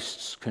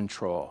Christ's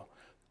control.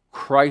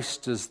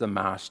 Christ is the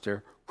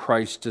master.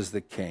 Christ is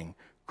the king.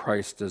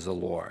 Christ is the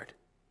Lord.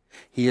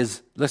 He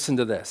is, listen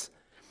to this,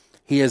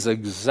 he is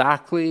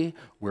exactly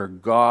where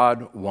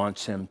God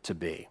wants him to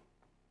be.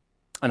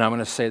 And I'm going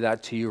to say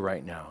that to you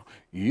right now.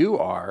 You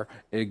are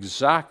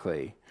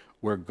exactly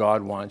where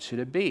God wants you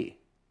to be.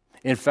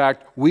 In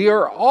fact, we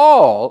are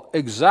all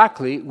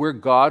exactly where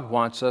God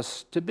wants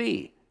us to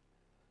be.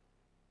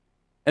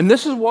 And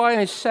this is why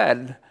I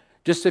said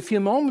just a few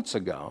moments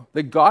ago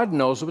that God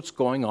knows what's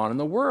going on in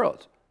the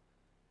world.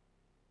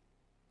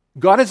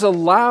 God has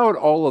allowed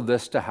all of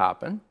this to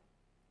happen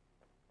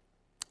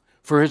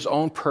for his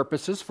own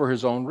purposes, for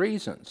his own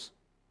reasons.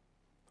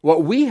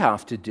 What we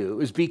have to do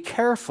is be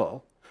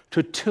careful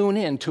to tune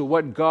in to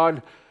what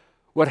God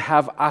would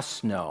have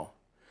us know,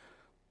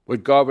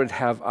 what God would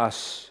have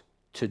us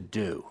to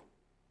do.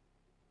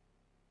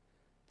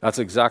 That's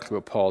exactly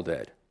what Paul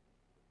did.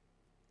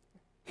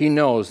 He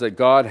knows that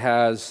God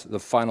has the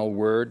final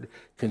word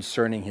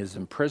concerning his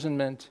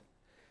imprisonment.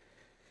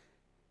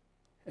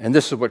 And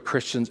this is what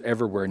Christians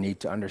everywhere need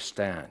to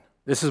understand.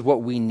 This is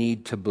what we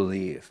need to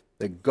believe,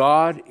 that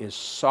God is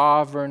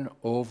sovereign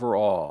over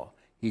all.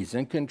 He's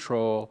in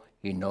control.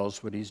 He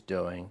knows what he's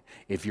doing.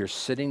 If you're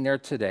sitting there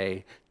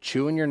today,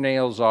 chewing your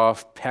nails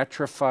off,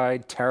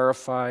 petrified,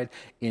 terrified,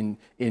 in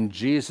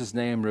Jesus'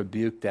 name,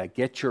 rebuke that.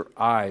 Get your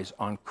eyes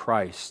on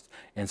Christ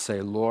and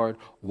say, Lord,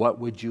 what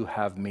would you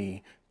have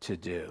me to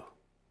do?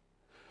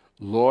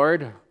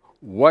 Lord,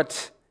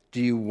 what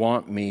do you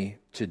want me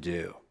to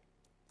do?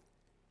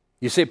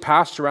 You say,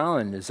 Pastor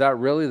Allen, is that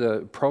really the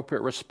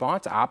appropriate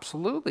response?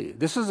 Absolutely.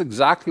 This is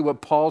exactly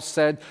what Paul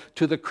said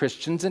to the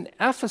Christians in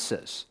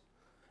Ephesus.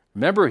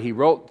 Remember, he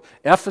wrote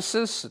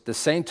Ephesus at the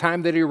same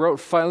time that he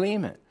wrote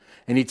Philemon.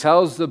 And he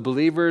tells the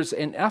believers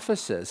in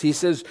Ephesus, he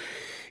says,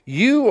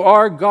 you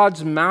are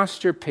God's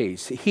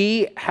masterpiece.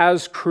 He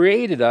has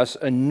created us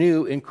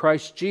anew in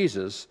Christ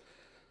Jesus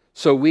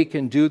so we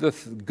can do the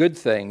good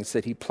things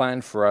that he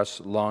planned for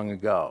us long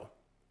ago.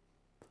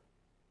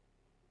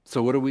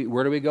 So where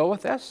do we go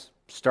with this?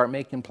 Start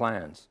making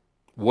plans.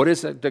 What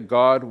is it that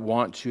God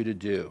wants you to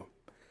do?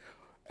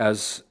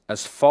 As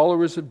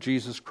followers of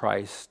Jesus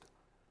Christ,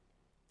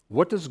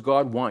 what does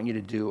God want you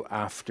to do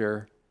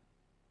after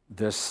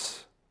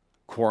this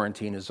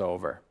quarantine is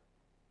over?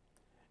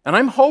 And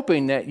I'm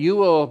hoping that you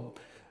will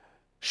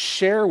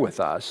share with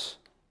us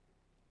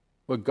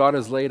what God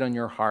has laid on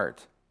your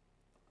heart.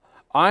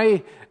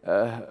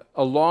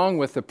 Along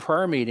with the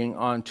prayer meeting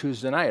on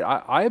Tuesday night,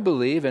 I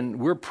believe, and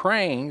we're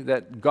praying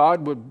that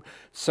God would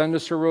send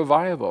us a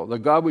revival, that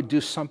God would do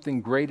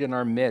something great in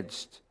our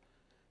midst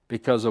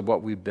because of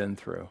what we've been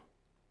through.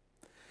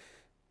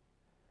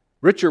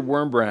 Richard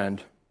Wurmbrand,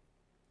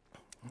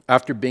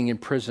 after being in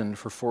prison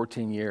for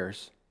 14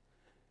 years,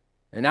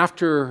 and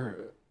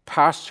after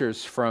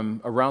pastors from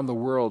around the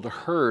world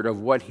heard of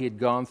what he had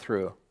gone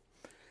through,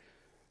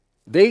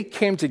 they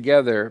came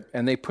together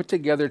and they put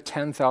together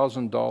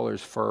 $10,000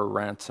 for a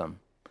ransom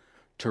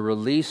to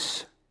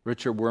release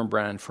Richard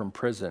Wurmbrand from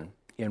prison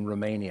in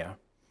Romania.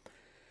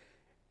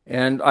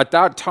 And at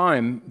that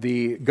time,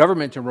 the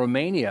government in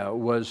Romania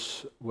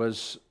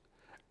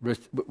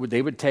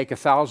they would take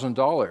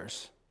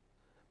 $1,000.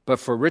 But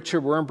for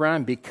Richard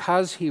Wurmbrand,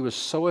 because he was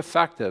so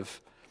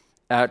effective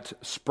at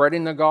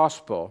spreading the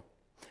gospel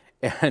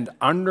and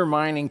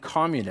undermining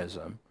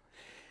communism,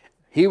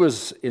 he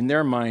was, in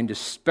their mind,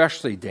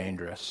 especially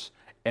dangerous.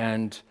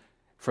 And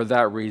for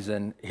that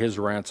reason, his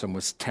ransom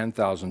was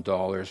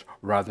 $10,000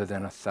 rather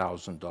than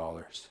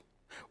 $1,000.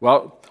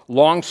 Well,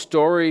 long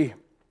story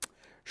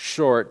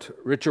short,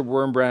 Richard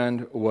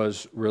Wurmbrand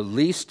was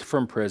released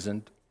from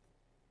prison,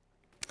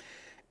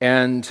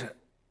 and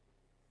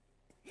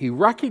he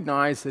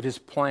recognized that his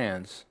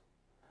plans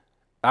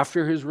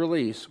after his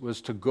release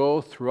was to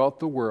go throughout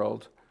the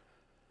world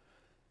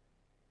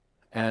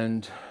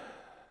and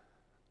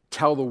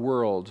tell the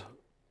world,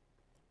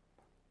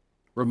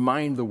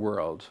 remind the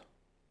world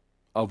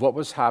of what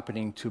was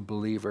happening to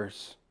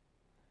believers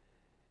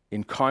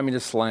in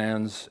communist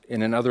lands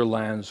and in other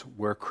lands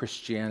where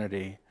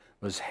Christianity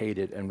was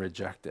hated and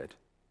rejected.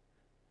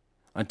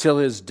 Until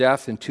his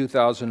death in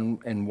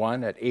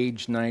 2001 at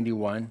age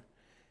 91,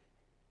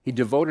 he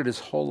devoted his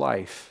whole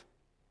life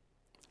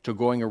to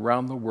going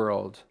around the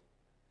world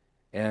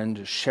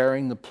and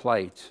sharing the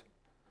plight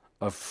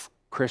of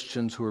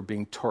Christians who were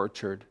being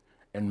tortured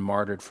and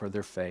martyred for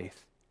their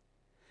faith.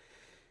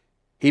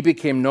 He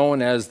became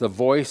known as the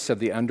voice of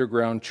the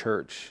underground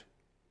church.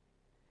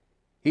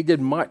 He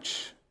did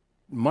much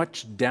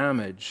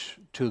damage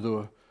to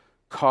the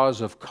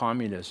cause of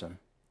communism,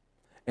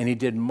 and he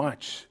did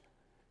much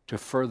to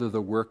further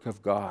the work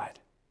of God.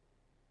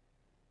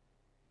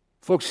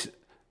 Folks,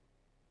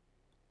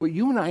 what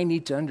you and I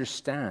need to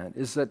understand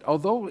is that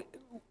although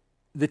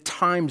the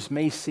times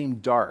may seem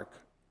dark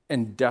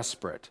and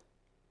desperate,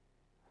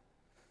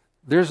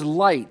 there's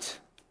light.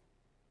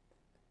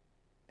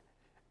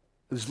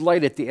 There's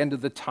light at the end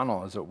of the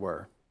tunnel, as it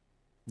were.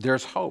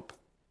 There's hope.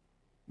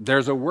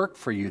 There's a work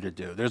for you to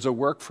do. There's a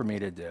work for me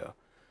to do.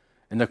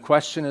 And the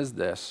question is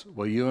this: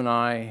 will you and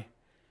I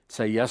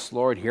say, yes,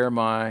 Lord, here am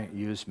I,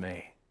 use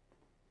me?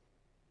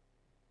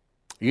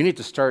 You need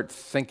to start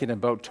thinking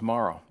about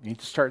tomorrow. You need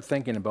to start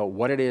thinking about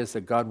what it is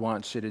that God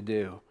wants you to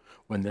do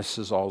when this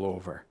is all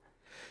over.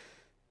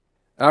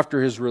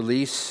 After his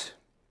release,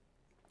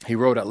 he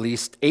wrote at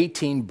least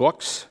 18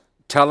 books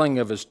telling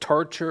of his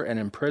torture and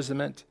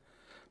imprisonment,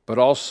 but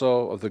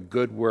also of the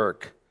good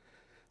work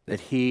that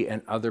he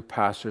and other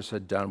pastors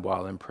had done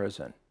while in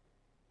prison.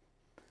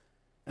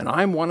 And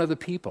I'm one of the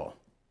people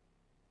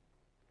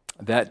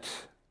that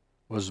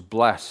was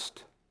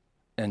blessed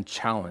and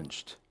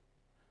challenged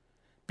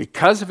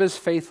because of his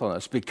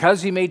faithfulness,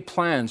 because he made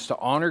plans to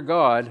honor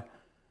God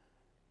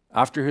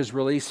after his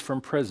release from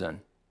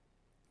prison.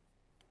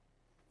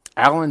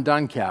 Alan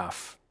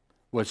Duncalf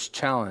was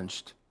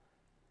challenged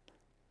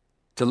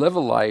to live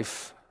a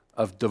life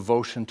of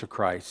devotion to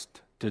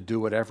Christ, to do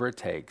whatever it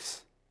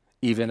takes,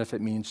 even if it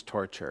means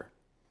torture.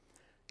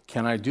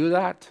 Can I do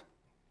that?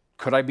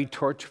 Could I be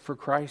tortured for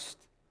Christ?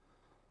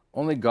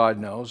 Only God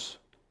knows.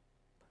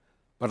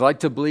 But I'd like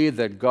to believe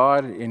that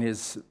God, in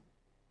his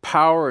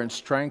power and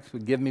strength,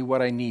 would give me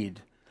what I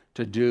need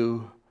to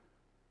do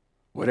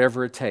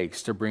whatever it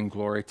takes to bring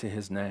glory to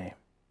his name.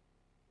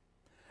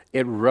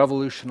 It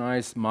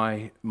revolutionized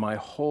my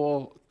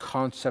whole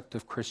concept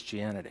of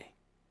Christianity.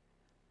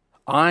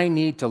 I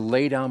need to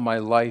lay down my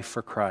life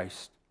for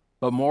Christ.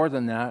 But more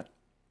than that,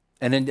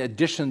 and in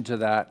addition to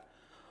that,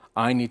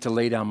 I need to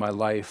lay down my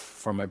life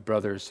for my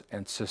brothers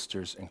and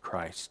sisters in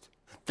Christ.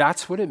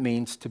 That's what it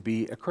means to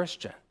be a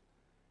Christian.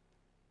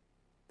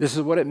 This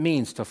is what it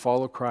means to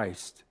follow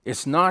Christ.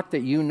 It's not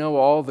that you know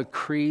all the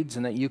creeds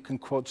and that you can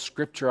quote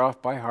scripture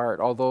off by heart,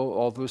 although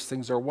all those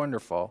things are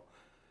wonderful.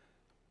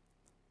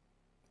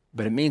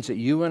 But it means that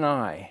you and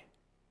I,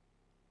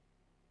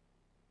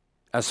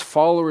 as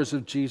followers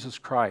of Jesus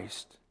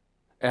Christ,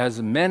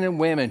 as men and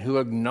women who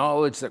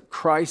acknowledge that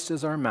Christ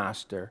is our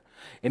master,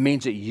 it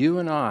means that you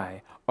and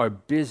I are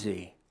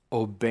busy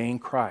obeying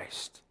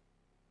Christ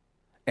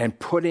and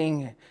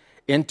putting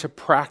into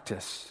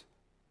practice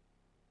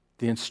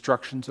the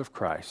instructions of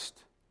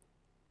Christ.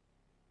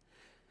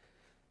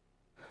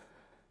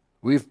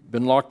 We've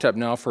been locked up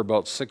now for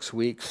about 6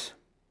 weeks,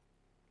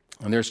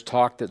 and there's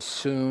talk that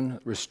soon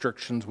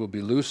restrictions will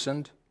be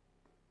loosened.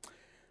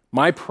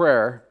 My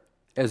prayer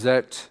is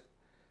that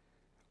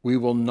we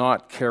will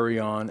not carry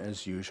on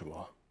as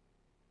usual,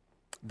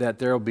 that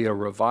there will be a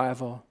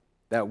revival,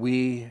 that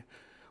we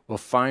will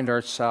find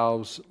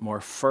ourselves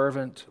more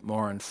fervent,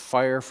 more on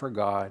fire for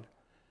God,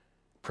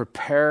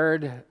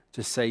 prepared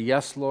to say,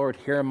 yes, Lord,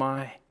 here am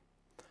I.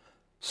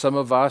 Some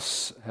of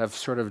us have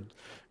sort of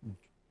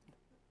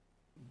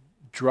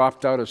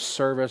dropped out of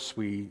service.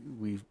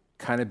 We've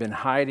kind of been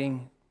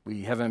hiding.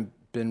 We haven't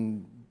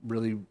been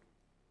really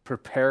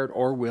prepared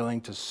or willing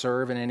to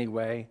serve in any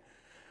way.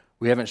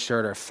 We haven't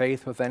shared our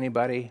faith with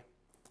anybody.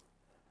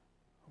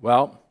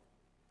 Well,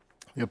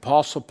 the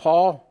Apostle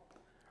Paul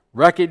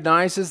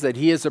recognizes that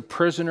he is a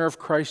prisoner of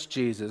Christ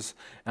Jesus,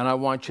 and I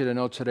want you to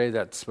know today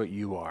that's what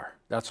you are.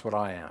 That's what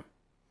I am.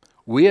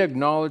 We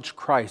acknowledge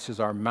Christ as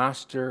our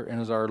Master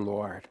and as our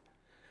Lord.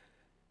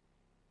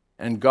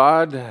 And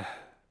God,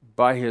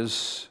 by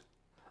his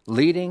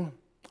leading,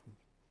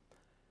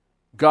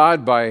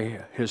 God,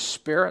 by his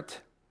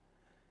Spirit,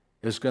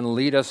 is going to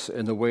lead us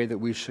in the way that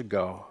we should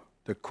go.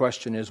 The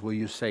question is, will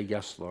you say,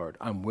 yes, Lord,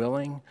 I'm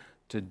willing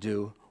to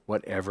do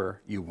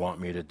whatever you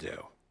want me to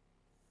do?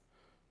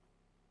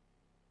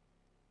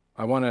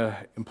 I want to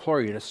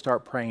implore you to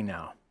start praying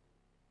now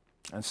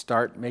and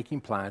start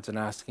making plans and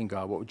asking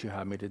God, what would you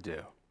have me to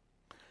do?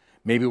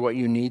 Maybe what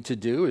you need to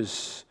do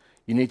is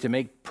you need to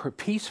make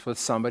peace with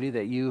somebody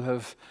that you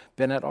have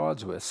been at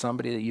odds with,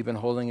 somebody that you've been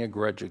holding a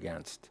grudge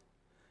against.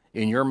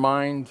 In your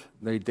mind,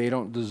 they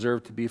don't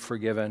deserve to be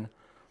forgiven,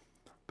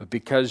 but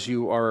because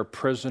you are a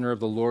prisoner of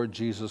the Lord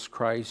Jesus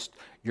Christ,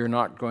 you're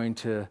not going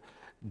to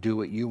do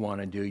what you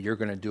want to do. You're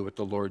going to do what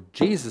the Lord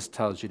Jesus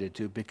tells you to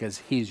do because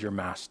he's your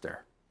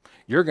master.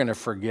 You're going to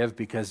forgive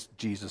because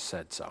Jesus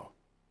said so.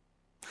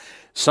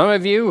 Some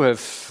of you have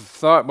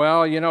thought,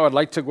 well, I'd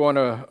like to go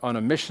on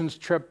a missions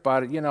trip,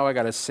 but, I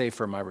got to save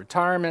for my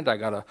retirement. I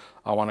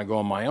want to go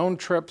on my own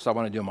trips. I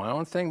want to do my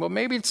own thing. Well,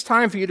 maybe it's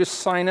time for you to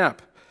sign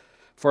up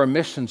for a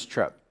missions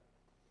trip.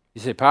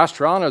 You say,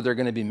 Pastor Alan, are there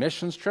going to be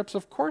missions trips?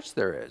 Of course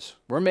there is.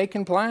 We're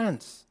making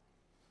plans.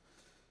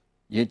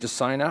 You need to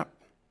sign up.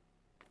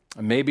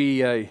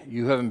 Maybe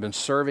you haven't been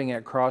serving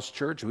at Cross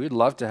Church. We'd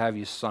love to have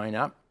you sign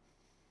up.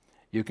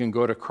 You can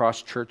go to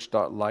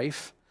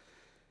crosschurch.life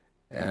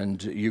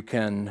and you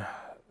can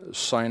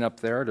sign up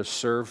there to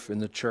serve in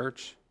the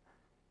church.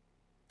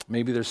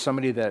 Maybe there's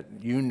somebody that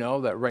you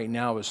know that right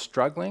now is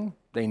struggling.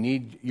 They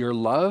need your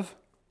love.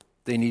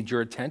 They need your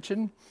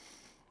attention.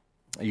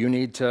 You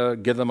need to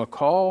give them a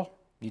call.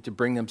 You need to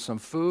bring them some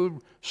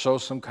food. Show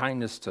some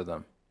kindness to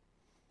them.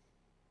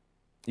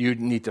 You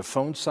need to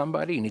phone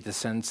somebody. You need to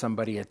send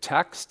somebody a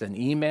text, an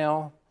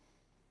email.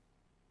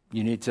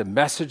 You need to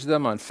message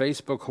them on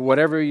Facebook.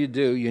 Whatever you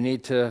do, you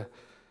need to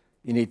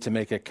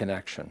make a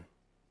connection.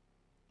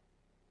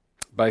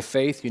 By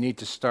faith, you need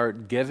to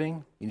start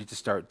giving. You need to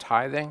start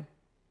tithing.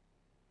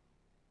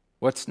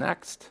 What's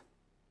next?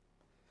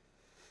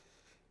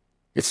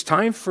 It's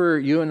time for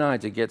you and I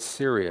to get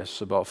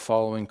serious about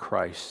following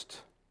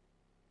Christ.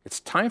 It's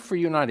time for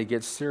you and I to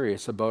get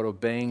serious about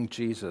obeying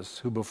Jesus,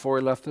 who before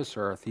he left this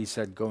earth, he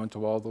said, go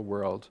into all the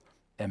world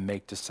and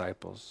make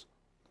disciples.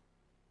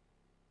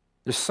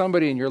 There's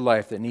somebody in your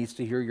life that needs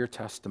to hear your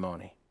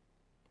testimony.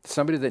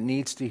 Somebody that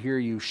needs to hear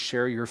you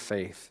share your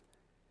faith.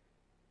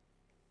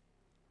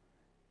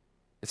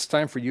 It's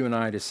time for you and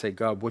I to say,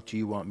 God, what do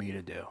you want me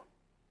to do?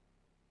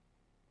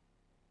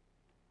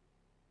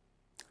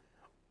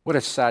 What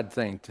a sad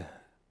thing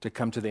to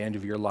come to the end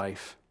of your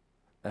life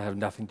and have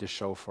nothing to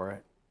show for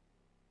it,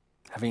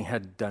 having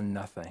had done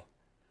nothing.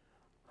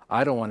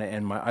 I don't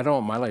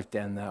want my life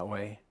to end that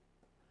way.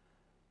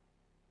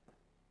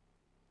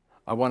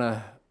 I want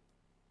to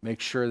make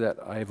sure that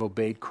I've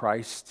obeyed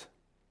Christ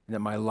and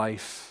that my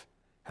life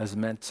has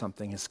meant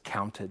something, has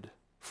counted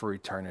for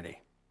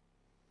eternity.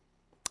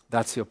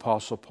 That's the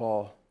Apostle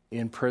Paul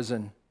in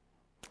prison,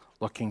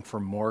 looking for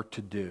more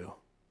to do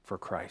for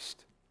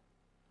Christ.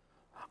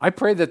 I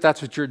pray that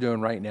that's what you're doing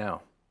right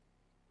now.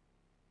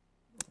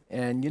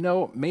 And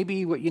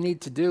maybe what you need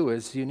to do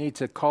is you need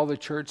to call the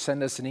church,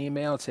 send us an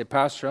email and say,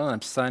 Pastor Alan,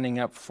 I'm signing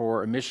up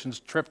for a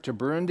missions trip to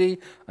Burundi.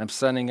 I'm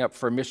signing up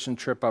for a mission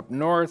trip up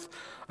north.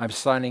 I'm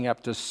signing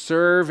up to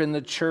serve in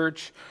the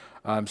church.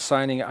 I'm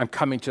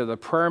coming to the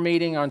prayer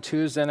meeting on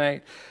Tuesday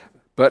night.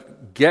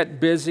 But get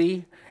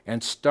busy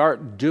and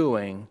start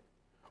doing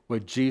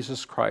what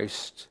Jesus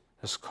Christ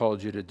has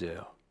called you to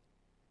do.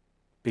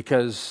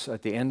 Because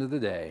at the end of the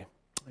day,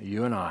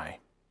 you and I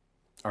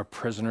are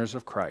prisoners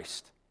of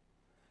Christ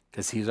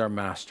because he's our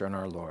master and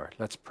our Lord.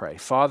 Let's pray.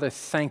 Father,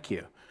 thank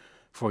you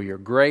for your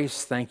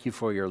grace. Thank you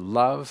for your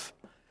love.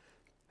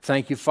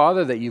 Thank you,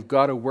 Father, that you've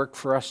got a work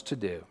for us to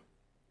do.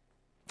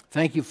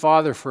 Thank you,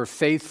 Father, for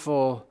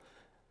faithful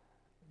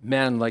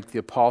men like the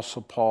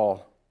Apostle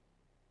Paul,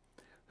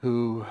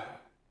 who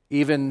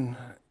even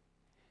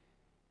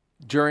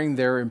during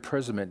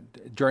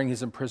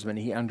his imprisonment,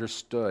 he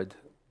understood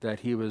that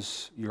he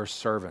was your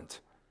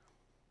servant.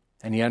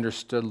 And he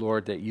understood,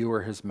 Lord, that you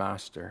were his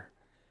master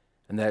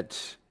and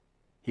that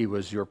he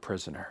was your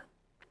prisoner.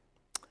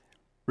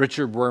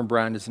 Richard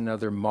Wurmbrand is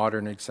another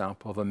modern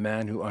example of a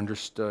man who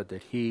understood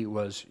that he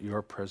was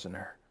your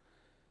prisoner.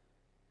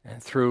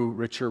 And through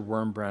Richard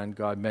Wurmbrand,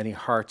 God, many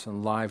hearts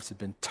and lives have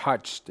been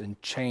touched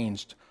and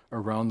changed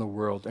around the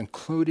world,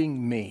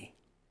 including me.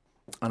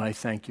 And I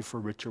thank you for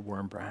Richard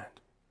Wurmbrand.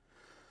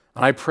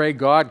 And I pray,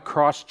 God,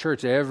 Cross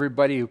Church,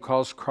 everybody who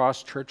calls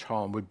Cross Church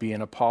home would be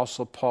an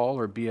Apostle Paul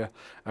or be a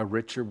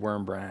Richard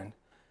Wurmbrand.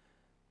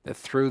 That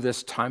through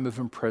this time of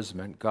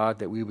imprisonment, God,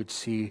 that we would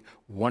see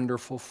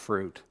wonderful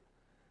fruit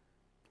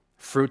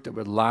that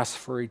would last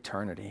for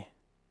eternity.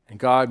 And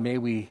God, may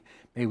we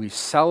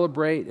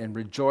celebrate and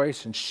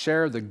rejoice and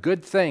share the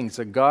good things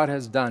that God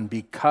has done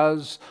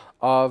because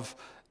of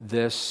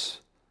this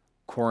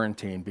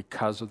quarantine,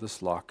 because of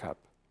this lockup.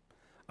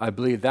 I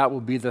believe that will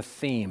be the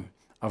theme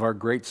of our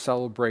great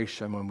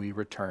celebration when we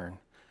return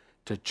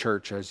to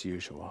church as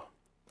usual.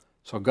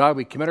 So God,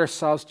 we commit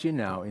ourselves to you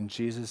now in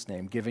Jesus'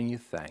 name, giving you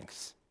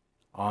thanks.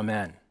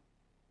 Amen.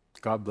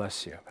 God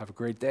bless you. Have a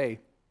great day.